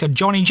lawmaker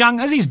Johnny Tsang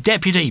as his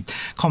deputy.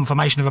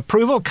 Confirmation of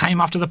approval came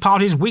after the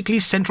party's weekly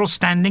Central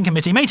Standing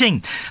Committee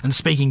meeting. And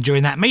speaking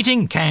during that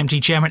meeting,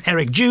 KMT Chairman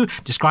Eric Ju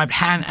described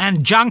Han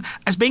and Tsang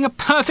as being a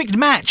perfect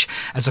match,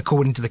 as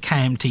according to the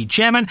KMT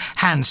Chairman,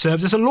 Han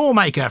served as a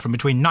lawmaker from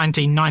between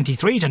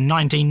 1993 to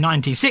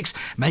 1996,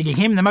 making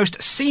him the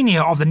most senior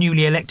of the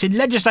newly elected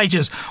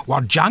legislators,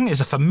 while Tsang is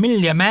a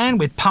familiar man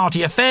with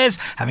party affairs,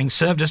 having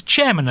served as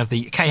chairman of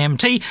the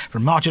KMT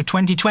from March of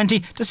 2020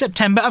 to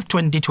September of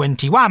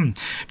 2021.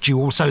 Ju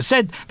also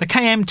said the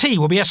KMT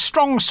will be a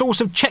strong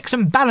source of checks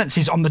and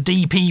balances on the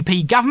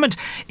DPP government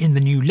in the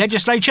new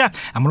legislature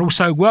and will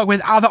also work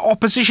with other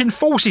opposition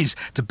forces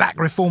to back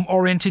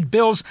reform-oriented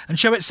bills and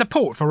show its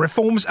support for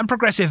reforms and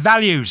progressive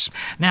values.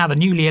 Now, the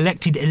newly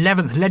elected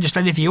 11th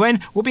Legislative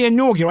Yuan will be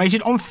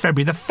inaugurated on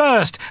February the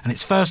 1st, and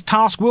its first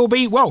task will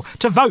be, well,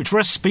 to vote for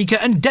a Speaker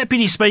and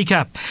Deputy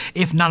Speaker.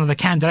 If none of the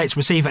candidates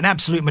receive an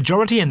absolute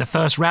majority in the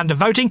first round of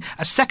voting,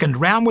 a second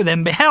round will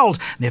then be held.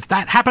 And if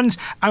that happens,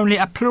 only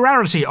a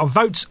plurality of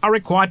votes are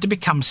required to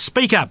become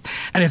Speaker.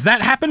 And if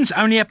that happens,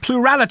 only a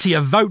plurality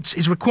of votes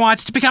is required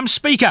to become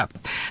Speaker.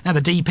 Now,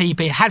 the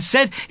DPP has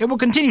said it will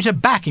continue to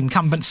back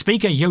incumbent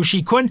Speaker Yeo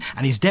Shih-kun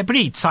and his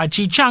deputy Tsai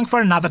Chi-chang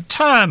for another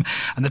term.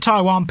 And the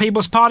Taiwan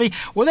People's Party,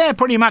 well, they're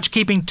pretty much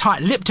keeping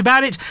tight-lipped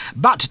about it.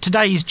 But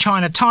today's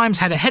China Times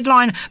had a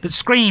headline that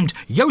screamed,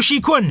 Yeo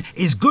Shih-kun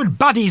is good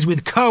buddies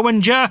with Ko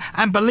Wen-je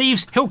and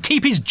believes he'll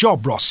keep his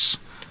job, Ross.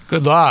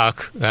 Good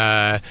luck.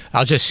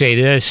 I'll just say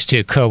this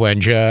to Ko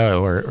Wen-je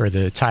or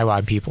the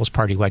Taiwan People's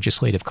Party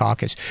Legislative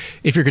Caucus.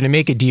 If you're going to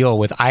make a deal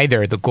with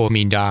either the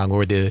Kuomintang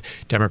or the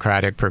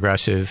Democratic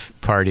Progressive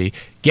Party,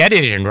 get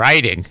it in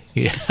writing.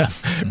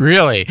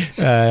 Really.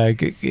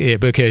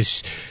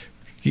 Because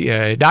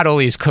not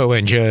only is Ko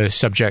Wen-je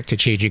subject to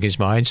changing his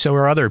mind, so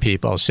are other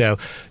people. So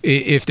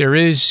if there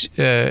is,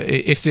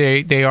 if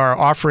they are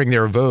offering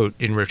their vote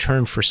in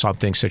return for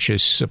something such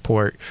as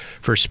support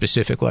for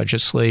specific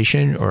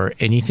legislation or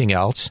anything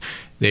else,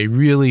 they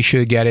really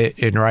should get it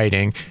in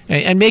writing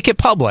and make it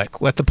public.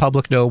 Let the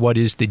public know what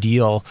is the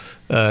deal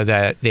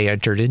that they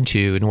entered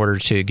into in order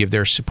to give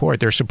their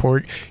support. Their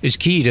support is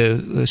key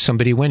to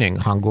somebody winning,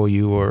 Han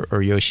Kuo-yu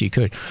or Yeo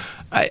Shih-kun.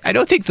 I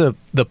don't think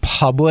the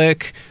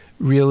public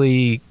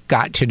really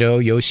got to know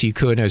Yosi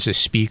Kun as a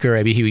speaker.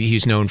 I mean,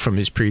 he's known from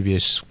his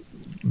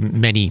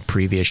many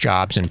previous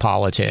jobs in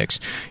politics.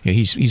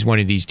 He's one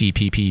of these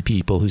DPP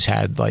people who's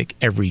had like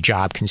every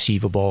job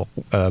conceivable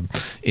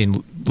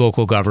in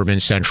local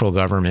government, central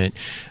government,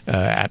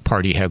 at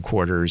party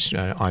headquarters,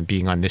 on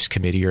being on this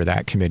committee or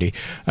that committee.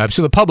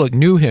 So the public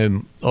knew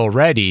him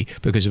already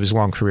because of his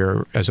long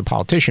career as a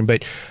politician.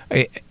 But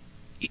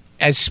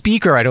as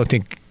speaker, I don't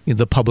think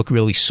the public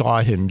really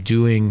saw him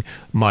doing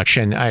much.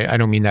 And I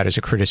don't mean that as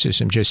a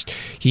criticism. Just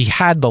he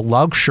had the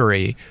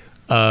luxury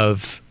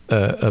of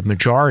a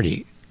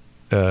majority.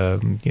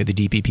 The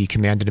DPP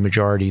commanded a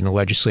majority in the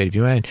Legislative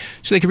Yuan,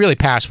 so they could really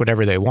pass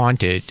whatever they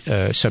wanted,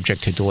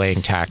 subject to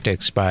delaying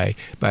tactics by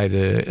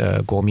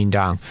the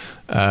Kuomintang.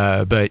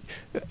 But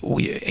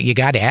you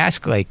got to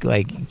ask, like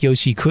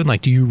Yosi Kun,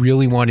 do you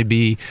really want to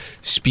be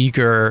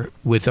speaker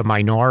with a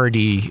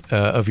minority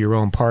of your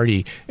own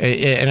party?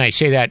 And I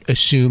say that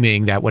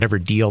assuming that whatever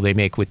deal they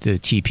make with the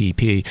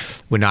TPP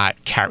would not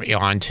carry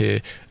on to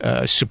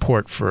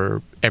support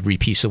for every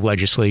piece of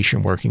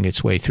legislation working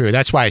its way through.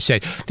 That's why I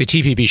said the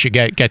TPP should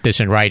get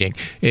this in writing.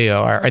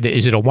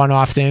 Is it a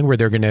one-off thing where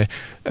they're going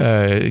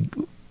to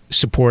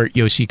support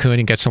Yosi Kun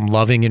and get some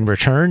loving in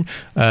return,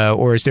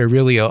 or is there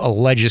really a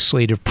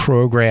legislative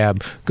program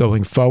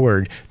going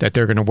forward that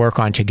they're going to work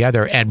on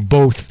together, and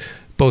both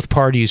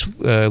parties,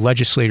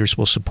 legislators,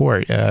 will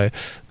support? I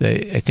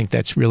think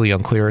that's really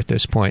unclear at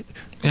this point.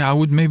 Yeah, I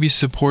would maybe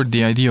support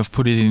the idea of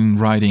putting it in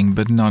writing,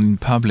 but not in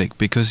public,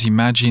 because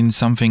imagine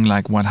something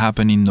like what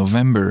happened in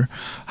November,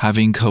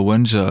 having Ko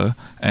Wen-je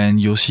and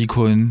Yosi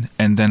Kun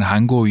and then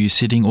Han Kuo-yu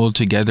sitting all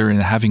together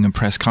and having a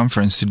press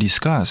conference to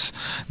discuss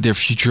their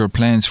future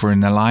plans for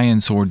an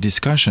alliance or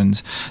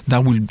discussions.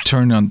 That will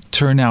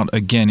turn out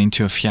again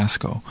into a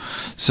fiasco.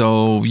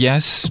 So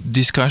yes,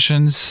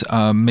 discussions,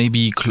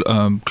 maybe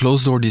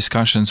closed-door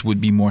discussions would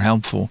be more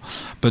helpful.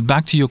 But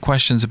back to your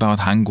questions about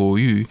Han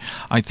Kuo-yu,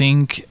 I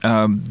think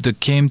the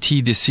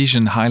KMT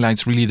decision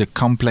highlights really the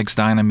complex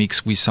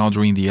dynamics we saw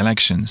during the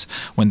elections,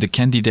 when the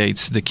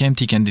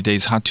KMT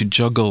candidates had to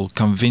juggle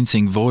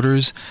convincing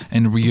voters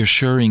and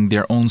reassuring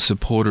their own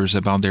supporters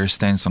about their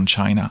stance on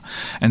China.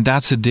 And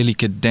that's a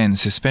delicate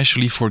dance,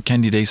 especially for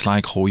candidates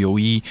like Hou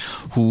You-yi,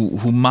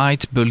 who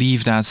might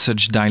believe that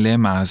such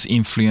dilemmas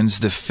influence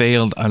the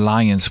failed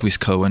alliance with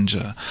Ko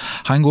Wen-je.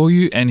 Han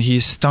Kuo-yu and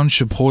his staunch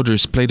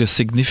supporters played a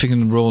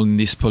significant role in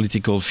this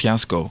political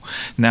fiasco.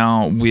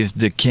 Now, with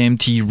the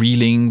KMT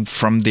reeling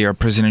from their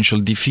presidential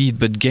defeat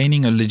but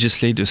gaining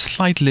a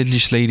slight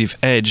legislative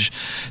edge,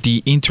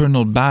 the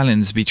internal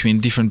balance between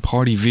different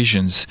party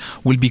visions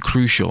will be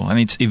crucial, and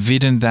it's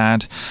evident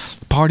that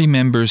party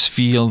members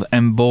feel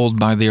emboldened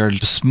by their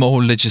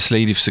small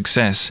legislative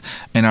success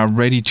and are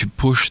ready to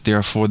push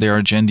their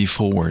agenda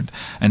forward.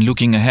 And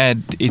looking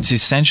ahead, it's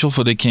essential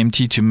for the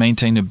KMT to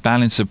maintain a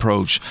balanced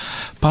approach,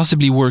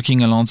 possibly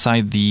working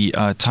alongside the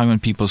Taiwan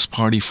People's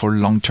Party for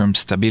long-term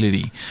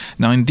stability.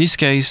 Now, in this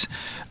case,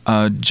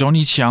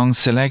 Johnny Chiang's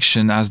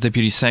selection as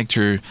deputy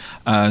speaker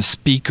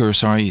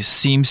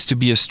seems to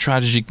be a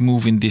strategic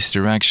move in this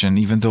direction,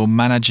 even though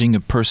managing a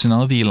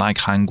personality like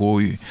Han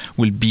Kuo-yu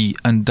will be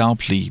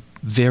undoubtedly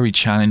a very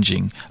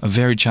challenging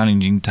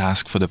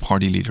task for the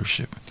party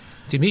leadership.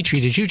 Dimitri,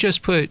 did you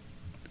just put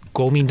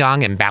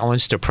Kuomintang and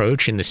balanced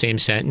approach in the same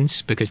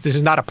sentence? Because this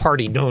is not a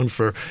party known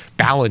for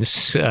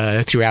balance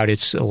throughout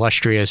its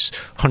illustrious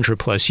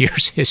 100-plus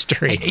years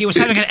history. He was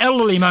having an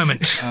elderly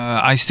moment.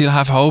 I still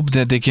have hope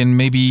that they can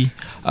maybe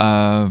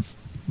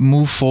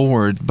move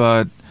forward,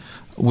 but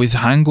with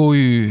Han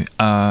Kuo-yu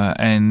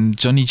and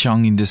Johnny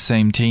Chiang in the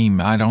same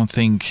team, I don't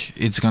think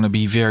it's going to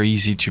be very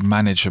easy to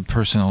manage a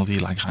personality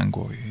like Han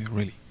Kuo-yu,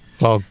 really.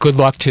 Well, good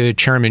luck to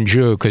Chairman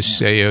Zhu,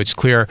 because it's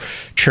clear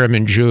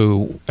Chairman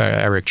Zhu,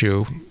 Eric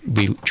Zhu,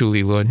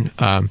 Julie Lun,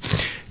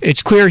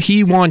 it's clear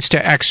he wants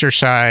to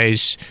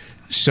exercise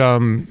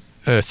some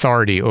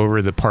authority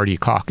over the party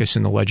caucus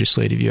in the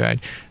Legislative Yuan.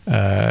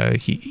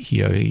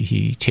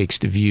 He takes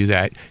the view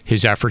that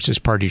his efforts as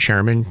party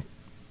chairman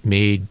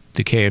made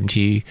the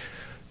KMT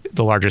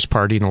the largest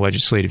party in the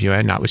Legislative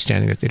Yuan,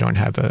 notwithstanding that they don't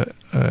have a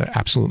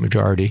absolute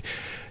majority.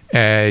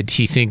 And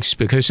he thinks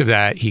because of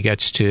that, he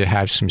gets to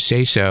have some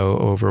say-so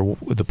over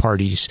the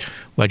party's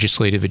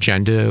legislative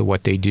agenda,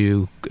 what they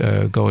do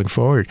going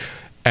forward.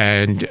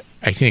 And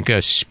I think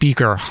a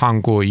speaker,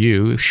 Han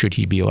Kuo-yu, should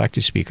he be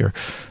elected speaker,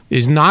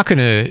 is not going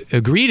to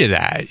agree to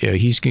that.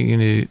 He's going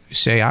to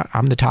say,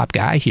 I'm the top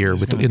guy here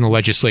in the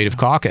legislative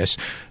caucus.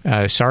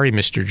 Sorry,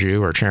 Mr.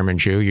 Zhu or Chairman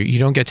Zhu, you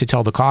don't get to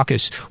tell the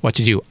caucus what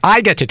to do. I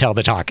get to tell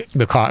the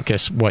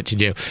caucus what to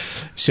do.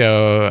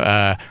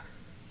 So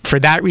for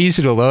that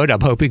reason alone,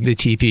 I'm hoping the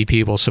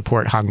TPP will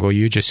support Han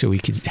Kuo-yu just so we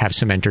can have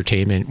some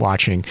entertainment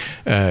watching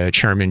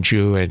Chairman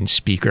Zhu and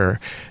Speaker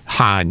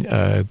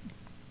Han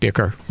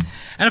bicker.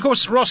 And of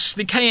course, Ross,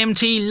 the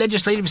KMT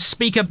Legislative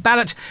Speaker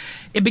ballot,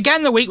 it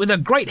began the week with a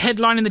great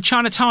headline in the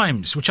China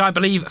Times, which I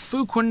believe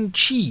Fu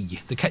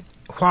Kun-chi, the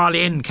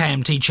Hualien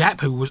KMT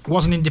chap, who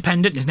was an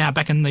independent, is now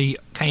back in the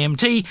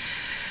KMT,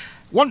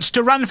 wants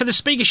to run for the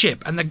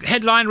speakership. And the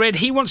headline read,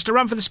 he wants to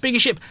run for the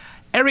speakership.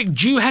 Eric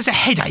Dew has a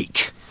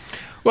headache.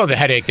 Well, the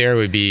headache there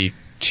would be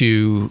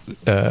two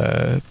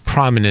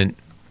prominent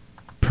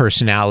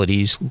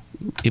personalities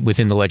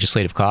within the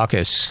Legislative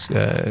Caucus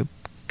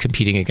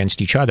competing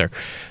against each other.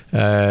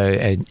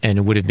 And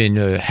it would have been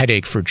a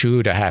headache for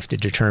Dew to have to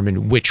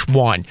determine which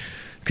one,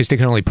 because they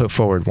can only put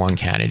forward one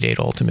candidate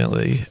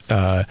ultimately.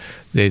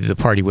 The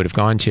party would have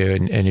gone to.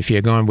 And if you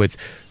had gone with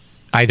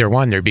either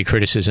one, there'd be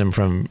criticism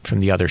from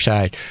the other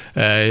side.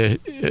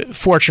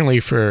 Fortunately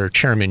for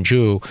Chairman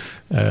Dew,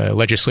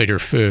 Legislator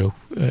Fu,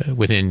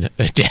 within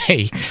a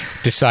day,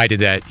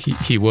 decided that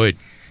he would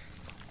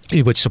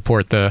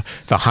support the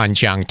Han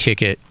Jiang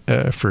ticket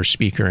for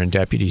Speaker and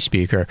Deputy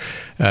Speaker.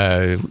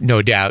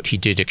 No doubt he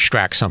did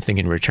extract something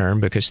in return,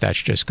 because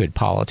that's just good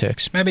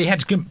politics. Maybe he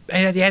had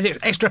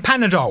extra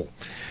Panadol.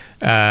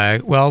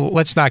 Well,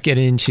 let's not get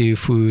into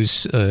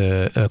Fu's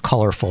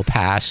colorful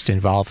past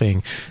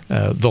involving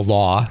the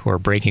law or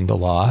breaking the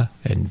law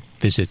and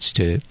visits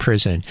to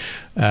prison.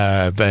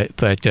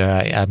 But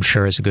I'm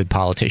sure as a good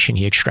politician,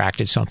 he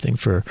extracted something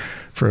for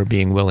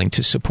being willing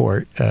to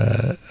support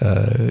the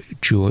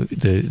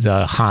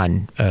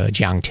Han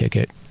Jiang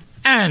ticket.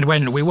 And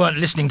when we weren't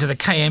listening to the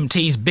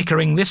KMT's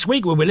bickering this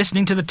week, we were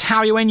listening to the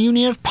Taoyuan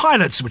Union of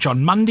Pilots, which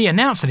on Monday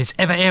announced that its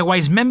Ever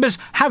Airways members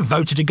have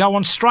voted to go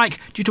on strike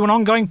due to an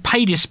ongoing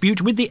pay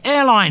dispute with the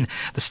airline.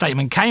 The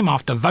statement came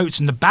after votes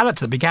in the ballot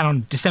that began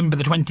on December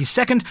the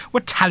 22nd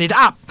were tallied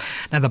up.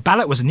 Now, the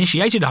ballot was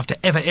initiated after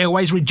Ever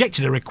Airways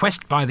rejected a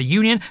request by the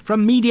union for a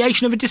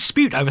mediation of a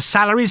dispute over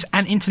salaries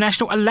and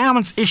international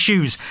allowance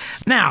issues.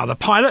 Now, the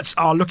pilots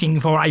are looking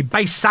for a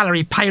base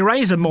salary pay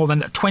raise of more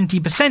than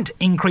 20%,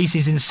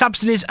 increases in subsidies,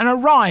 and a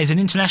rise in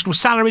international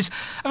salaries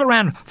of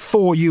around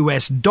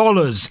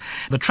 $4.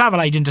 The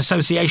Travel Agent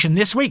Association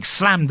this week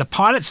slammed the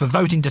pilots for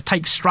voting to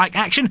take strike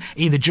action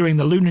either during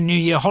the Lunar New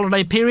Year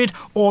holiday period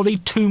or the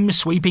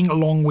tomb-sweeping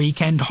long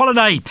weekend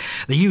holiday.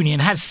 The union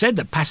has said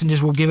that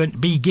passengers will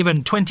be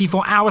given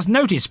 24 hours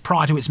notice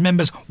prior to its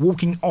members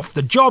walking off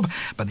the job,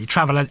 but the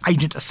Travel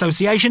Agent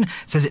Association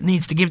says it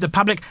needs to give the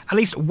public at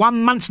least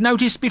 1 month's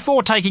notice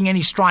before taking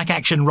any strike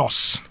action,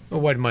 Ross.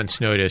 Well, 1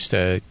 month's notice,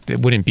 it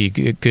wouldn't be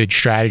a good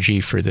strategy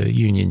for the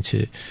union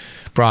to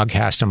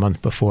broadcast a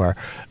month before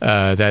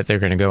that they're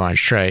going to go on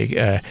strike.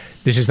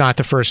 This is not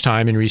the first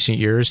time in recent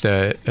years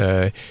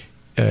that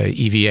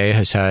EVA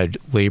has had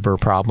labor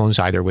problems,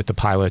 either with the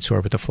pilots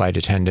or with the flight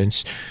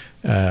attendants.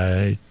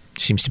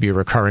 Seems to be a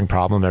recurring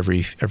problem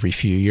every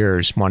few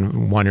years.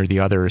 One or the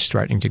other is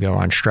threatening to go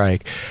on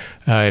strike.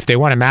 If they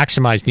want to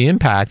maximize the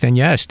impact, then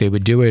yes, they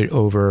would do it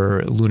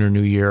over Lunar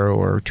New Year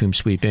or tomb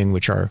sweeping,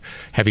 which are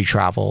heavy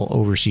travel,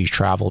 overseas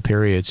travel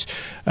periods.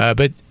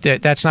 But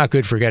that's not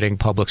good for getting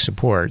public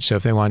support. So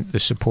if they want the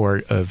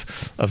support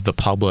of the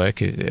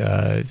public,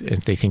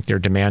 if they think their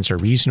demands are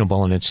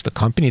reasonable and it's the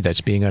company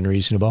that's being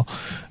unreasonable,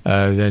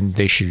 then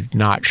they should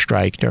not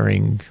strike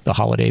during the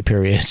holiday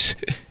periods.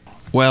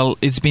 Well,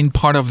 it's been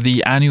part of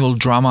the annual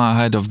drama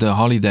ahead of the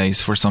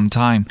holidays for some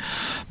time.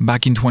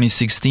 Back in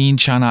 2016,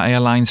 China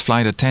Airlines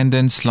flight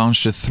attendants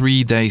launched a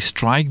 3-day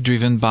strike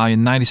driven by a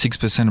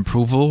 96%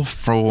 approval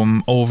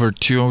from over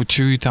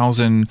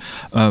 2,000,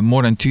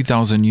 more than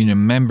 2,000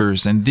 union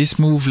members. And this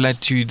move led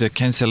to the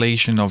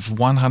cancellation of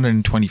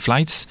 120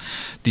 flights,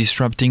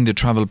 disrupting the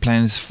travel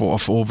plans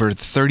of over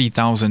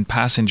 30,000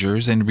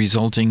 passengers and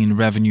resulting in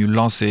revenue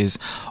losses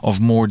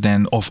of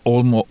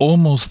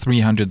almost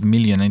 $300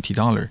 million.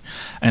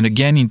 And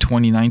again in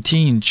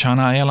 2019,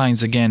 China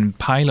Airlines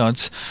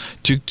pilots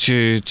took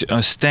to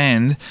a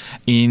stand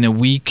in a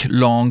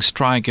week-long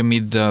strike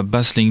amid the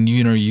bustling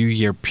Lunar New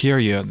Year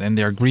period, and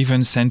their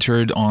grievance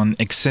centered on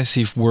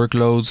excessive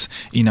workloads,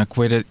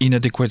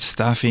 inadequate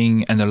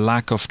staffing, and a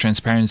lack of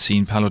transparency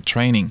in pilot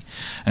training.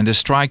 And the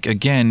strike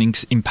again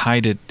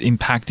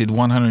impacted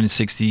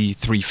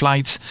 163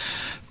 flights,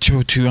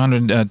 to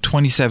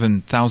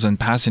 227,000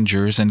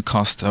 passengers and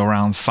cost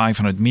around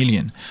 $500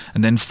 million.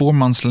 And then 4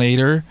 months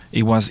later,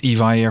 it was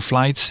EVA Air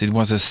flights. It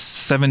was a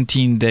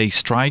 17-day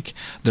strike,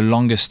 the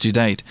longest to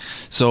date.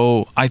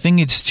 So I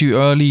think it's too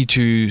early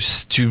to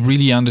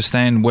really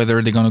understand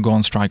whether they're going to go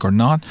on strike or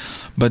not.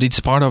 But it's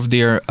part of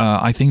their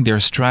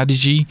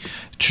strategy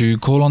to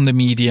call on the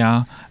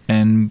media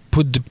and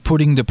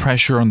putting the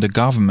pressure on the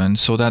government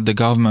so that the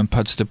government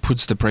puts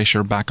the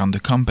pressure back on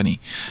the company.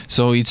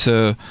 So we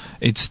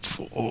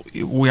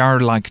are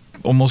like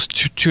almost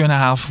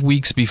 2.5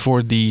 weeks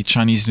before the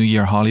Chinese New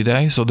Year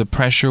holiday. So the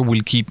pressure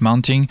will keep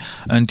mounting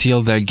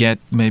until they get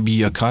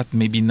maybe a cut,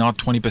 maybe not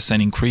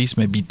 20% increase,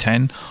 maybe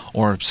 10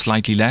 or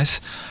slightly less.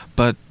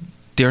 But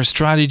their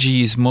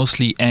strategy is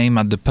mostly aimed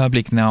at the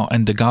public now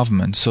and the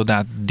government so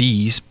that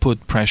these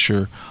put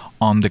pressure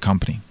on the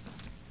company.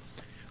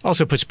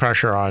 Also puts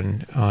pressure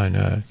on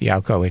the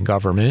outgoing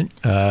government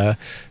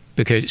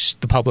because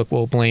the public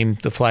will blame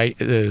the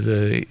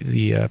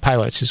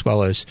pilots as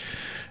well as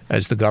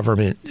the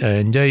government.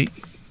 And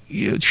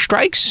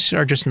strikes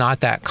are just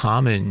not that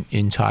common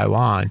in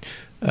Taiwan.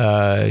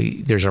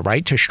 There's a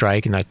right to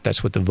strike, and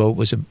that's what the vote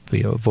was.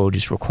 Vote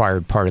is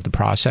required part of the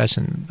process,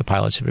 and the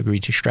pilots have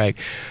agreed to strike.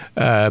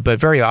 But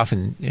very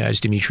often, as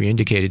Dimitri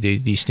indicated,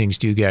 these things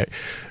do get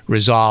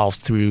resolved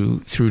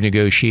through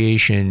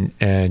negotiation,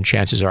 and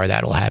chances are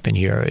that'll happen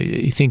here.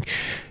 I think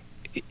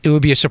it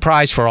would be a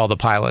surprise for all the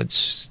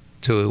pilots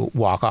to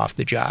walk off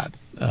the job,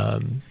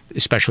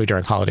 especially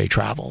during holiday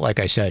travel. Like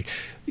I said,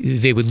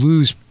 they would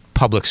lose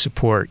public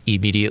support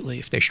immediately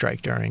if they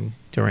strike during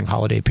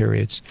holiday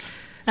periods.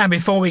 And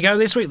before we go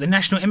this week, the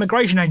National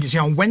Immigration Agency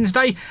on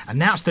Wednesday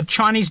announced the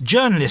Chinese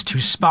journalist who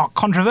sparked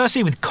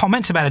controversy with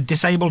comments about a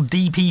disabled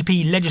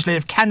DPP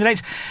legislative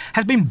candidate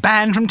has been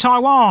banned from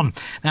Taiwan.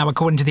 Now,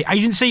 according to the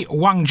agency,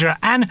 Wang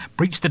Zhe'an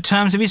breached the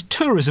terms of his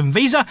tourism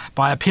visa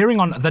by appearing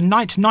on The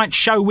Night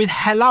Show with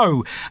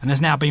Hello and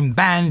has now been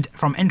banned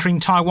from entering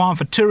Taiwan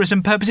for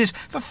tourism purposes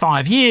for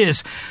 5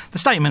 years. The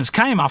statements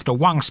came after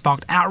Wang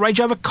sparked outrage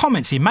over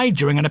comments he made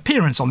during an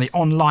appearance on the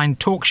online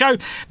talk show.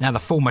 Now, the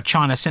former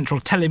China Central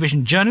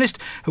Television journalist,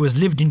 who has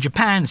lived in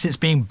Japan since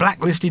being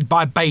blacklisted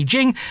by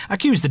Beijing,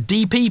 accused the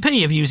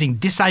DPP of using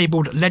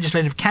disabled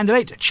legislative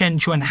candidate Chen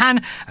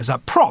Chuen-han as a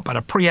prop at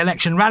a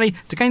pre-election rally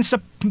to gain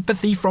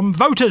sympathy from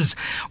voters.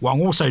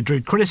 Wang also drew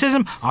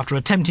criticism after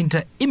attempting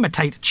to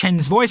imitate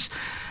Chen's voice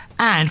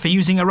and for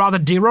using a rather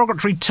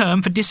derogatory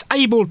term for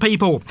disabled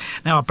people.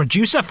 Now, a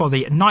producer for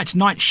the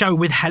Night Show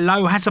with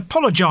Hello has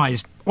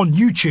apologised. On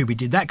YouTube he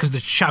did that because the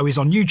show is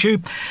on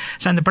YouTube,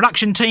 saying the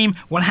production team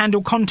will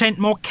handle content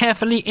more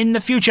carefully in the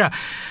future.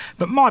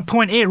 But my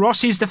point here,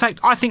 Ross, is the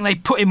fact I think they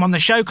put him on the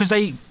show because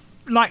they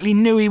likely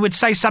knew he would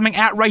say something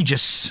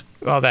outrageous.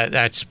 Well,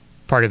 that's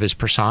part of his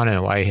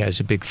persona, why he has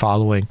a big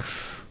following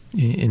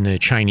in the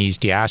Chinese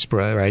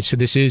diaspora, right? So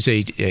this is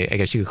I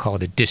guess you could call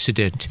it a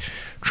dissident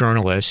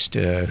journalist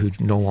who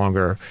no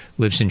longer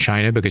lives in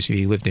China, because if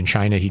he lived in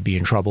China, he'd be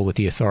in trouble with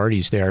the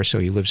authorities there. So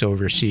he lives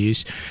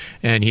overseas,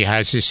 and he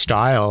has his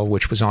style,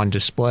 which was on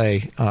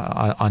display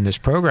on this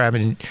program,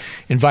 and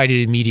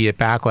invited immediate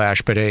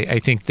backlash. But I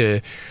think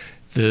the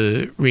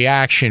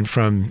reaction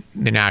from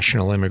the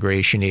National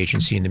Immigration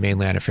Agency and the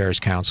Mainland Affairs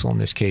Council in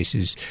this case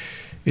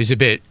is a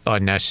bit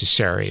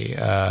unnecessary.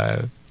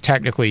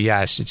 Technically,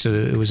 yes,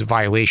 it was a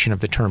violation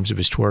of the terms of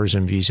his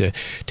tourism visa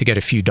to get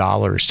a few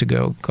dollars to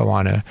go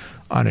on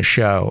a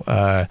show,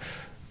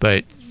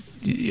 but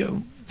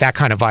that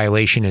kind of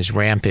violation is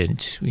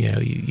rampant.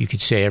 You could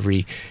say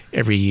every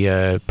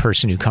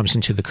person who comes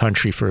into the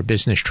country for a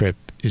business trip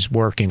is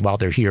working while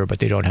they're here, but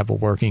they don't have a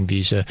working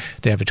visa.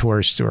 They have a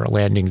tourist or a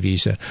landing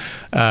visa.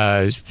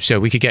 So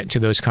we could get into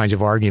those kinds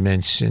of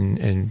arguments,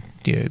 and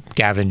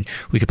Gavin,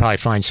 we could probably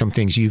find some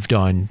things you've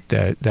done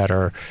that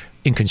are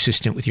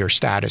inconsistent with your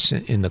status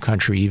in the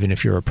country, even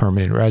if you're a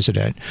permanent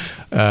resident.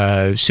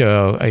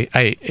 So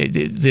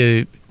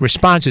the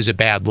response is a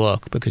bad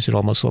look, because it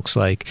almost looks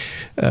like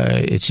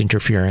it's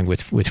interfering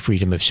with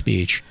freedom of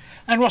speech.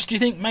 And Ross, do you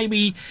think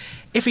maybe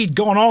if he'd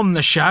gone on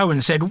the show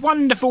and said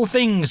wonderful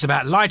things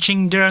about Lai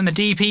Ching-te and the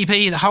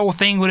DPP, the whole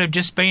thing would have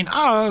just been,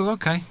 oh,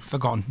 okay,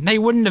 forgotten. They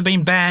wouldn't have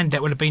been banned.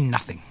 That would have been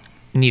nothing.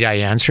 Need I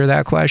answer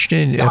that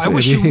question? I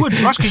wish you would,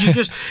 Ross, because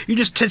you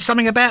just said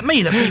something about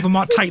me that people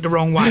might take the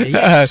wrong way.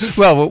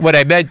 Well, what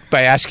I meant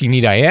by asking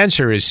need I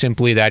answer is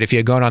simply that if you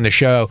had gone on the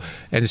show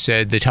and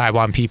said the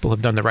Taiwan people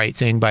have done the right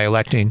thing by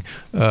electing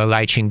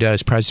Lai Ching-te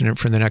as president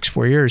for the next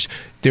 4 years,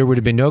 there would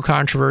have been no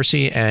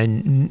controversy,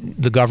 and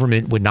the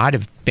government would not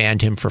have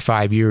banned him for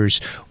 5 years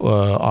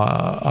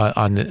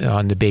on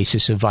the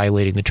basis of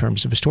violating the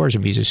terms of his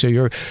tourism visa. So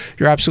you're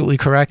absolutely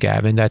correct,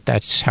 Gavin.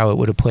 That's how it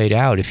would have played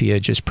out if he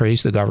had just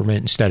praised the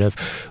government instead of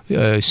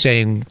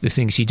saying the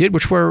things he did,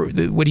 which were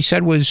what he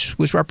said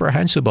was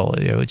reprehensible.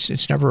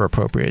 It's never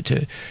appropriate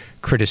to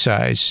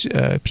criticize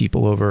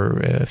people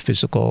over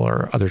physical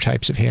or other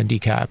types of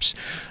handicaps.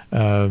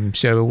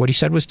 So what he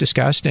said was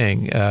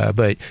disgusting.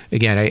 But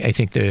again, I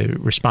think the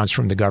response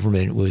from the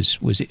government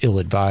was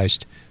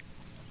ill-advised.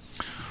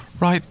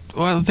 Right.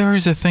 Well, there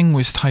is a thing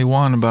with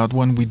Taiwan about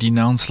when we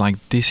denounce like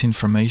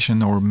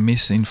disinformation or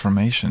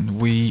misinformation.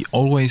 We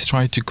always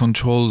try to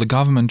control, the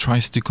government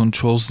tries to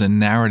control the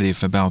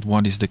narrative about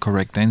what is the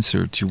correct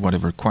answer to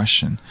whatever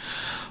question.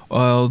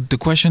 Well, the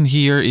question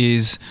here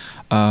is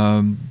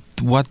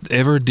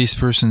whatever this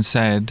person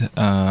said,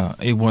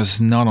 it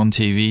was not on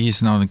TV,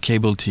 it's not on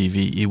cable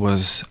TV, it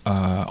was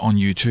on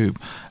YouTube.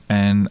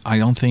 And I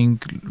don't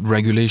think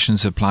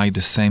regulations apply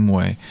the same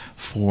way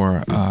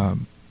for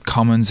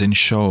comments and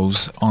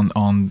shows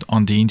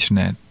on the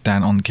internet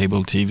than on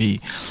cable TV.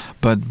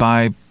 But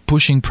by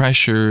pushing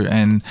pressure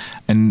and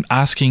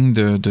asking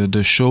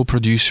the show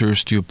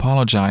producers to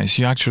apologize,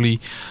 you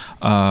actually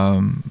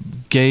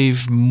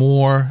gave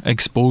more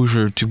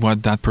exposure to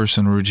what that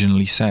person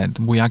originally said.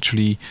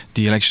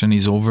 The election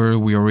is over.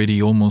 We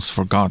already almost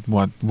forgot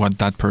what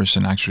that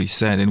person actually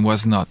said. It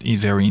was not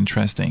very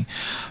interesting.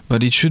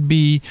 But it should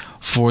be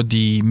for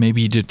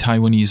maybe the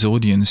Taiwanese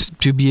audience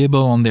to be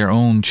able on their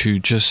own to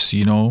just,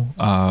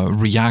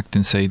 react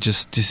and say,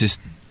 this is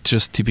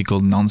just typical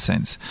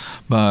nonsense.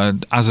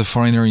 But as a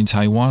foreigner in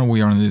Taiwan, we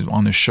are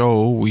on a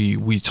show.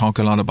 We talk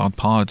a lot about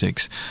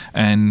politics,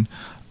 and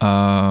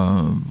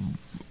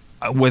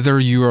Whether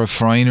you're a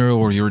foreigner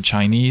or you're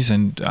Chinese,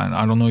 and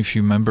I don't know if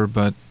you remember,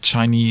 but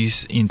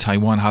Chinese in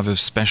Taiwan have a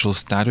special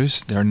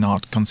status. They're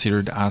not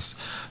considered as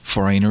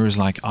foreigners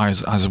like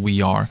as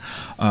we are.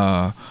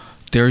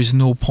 There is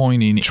no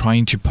point in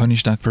trying to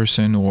punish that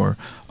person or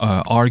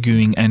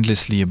arguing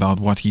endlessly about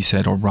what he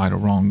said or right or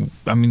wrong.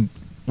 I mean,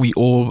 we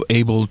all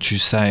able to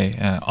say,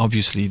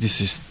 obviously,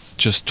 this is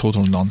just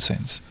total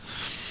nonsense.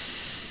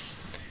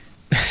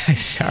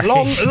 Sorry.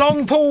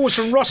 Long pause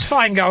from Ross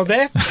Feingold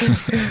there.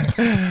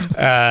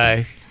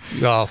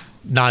 Well,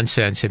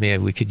 nonsense. I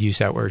mean, we could use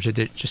that word to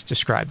just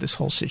describe this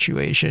whole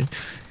situation.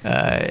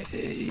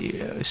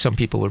 Some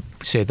people would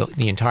say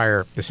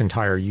that this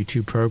entire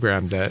YouTube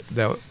program that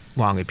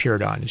Wang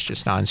appeared on is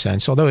just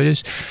nonsense. Although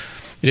it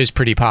is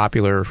pretty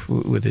popular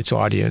with its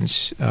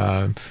audience,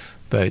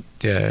 but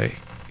the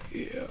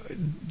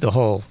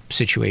whole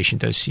situation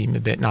does seem a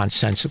bit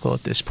nonsensical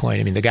at this point.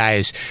 I mean,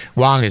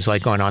 Wang is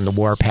like going on the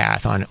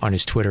warpath on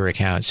his Twitter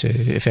account. So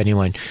if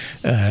anyone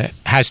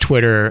has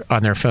Twitter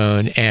on their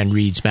phone and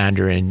reads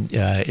Mandarin,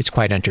 it's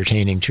quite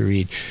entertaining to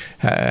read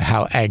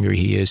how angry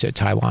he is at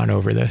Taiwan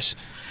over this.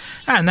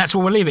 And that's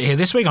where we'll leave it here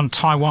this week on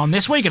Taiwan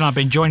This Week. And I've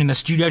been joined in the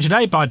studio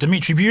today by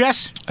Dimitri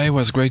Bures. It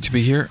was great to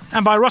be here.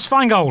 And by Ross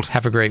Feingold.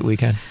 Have a great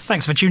weekend.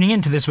 Thanks for tuning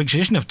in to this week's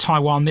edition of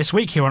Taiwan This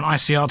Week here on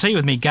ICRT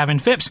with me, Gavin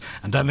Phipps.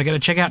 And don't forget to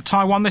check out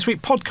Taiwan This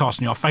Week podcast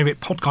on your favourite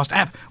podcast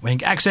app where you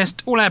can get access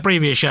to all our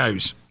previous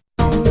shows.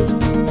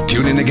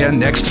 Tune in again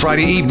next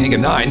Friday evening at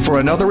 9 for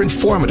another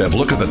informative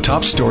look at the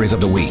top stories of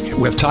the week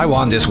with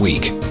Taiwan This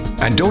Week.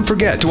 And don't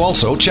forget to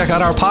also check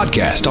out our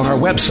podcast on our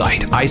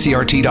website,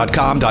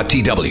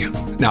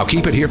 icrt.com.tw. Now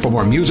keep it here for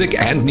more music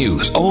and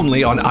news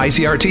only on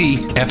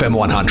ICRT FM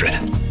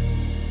 100.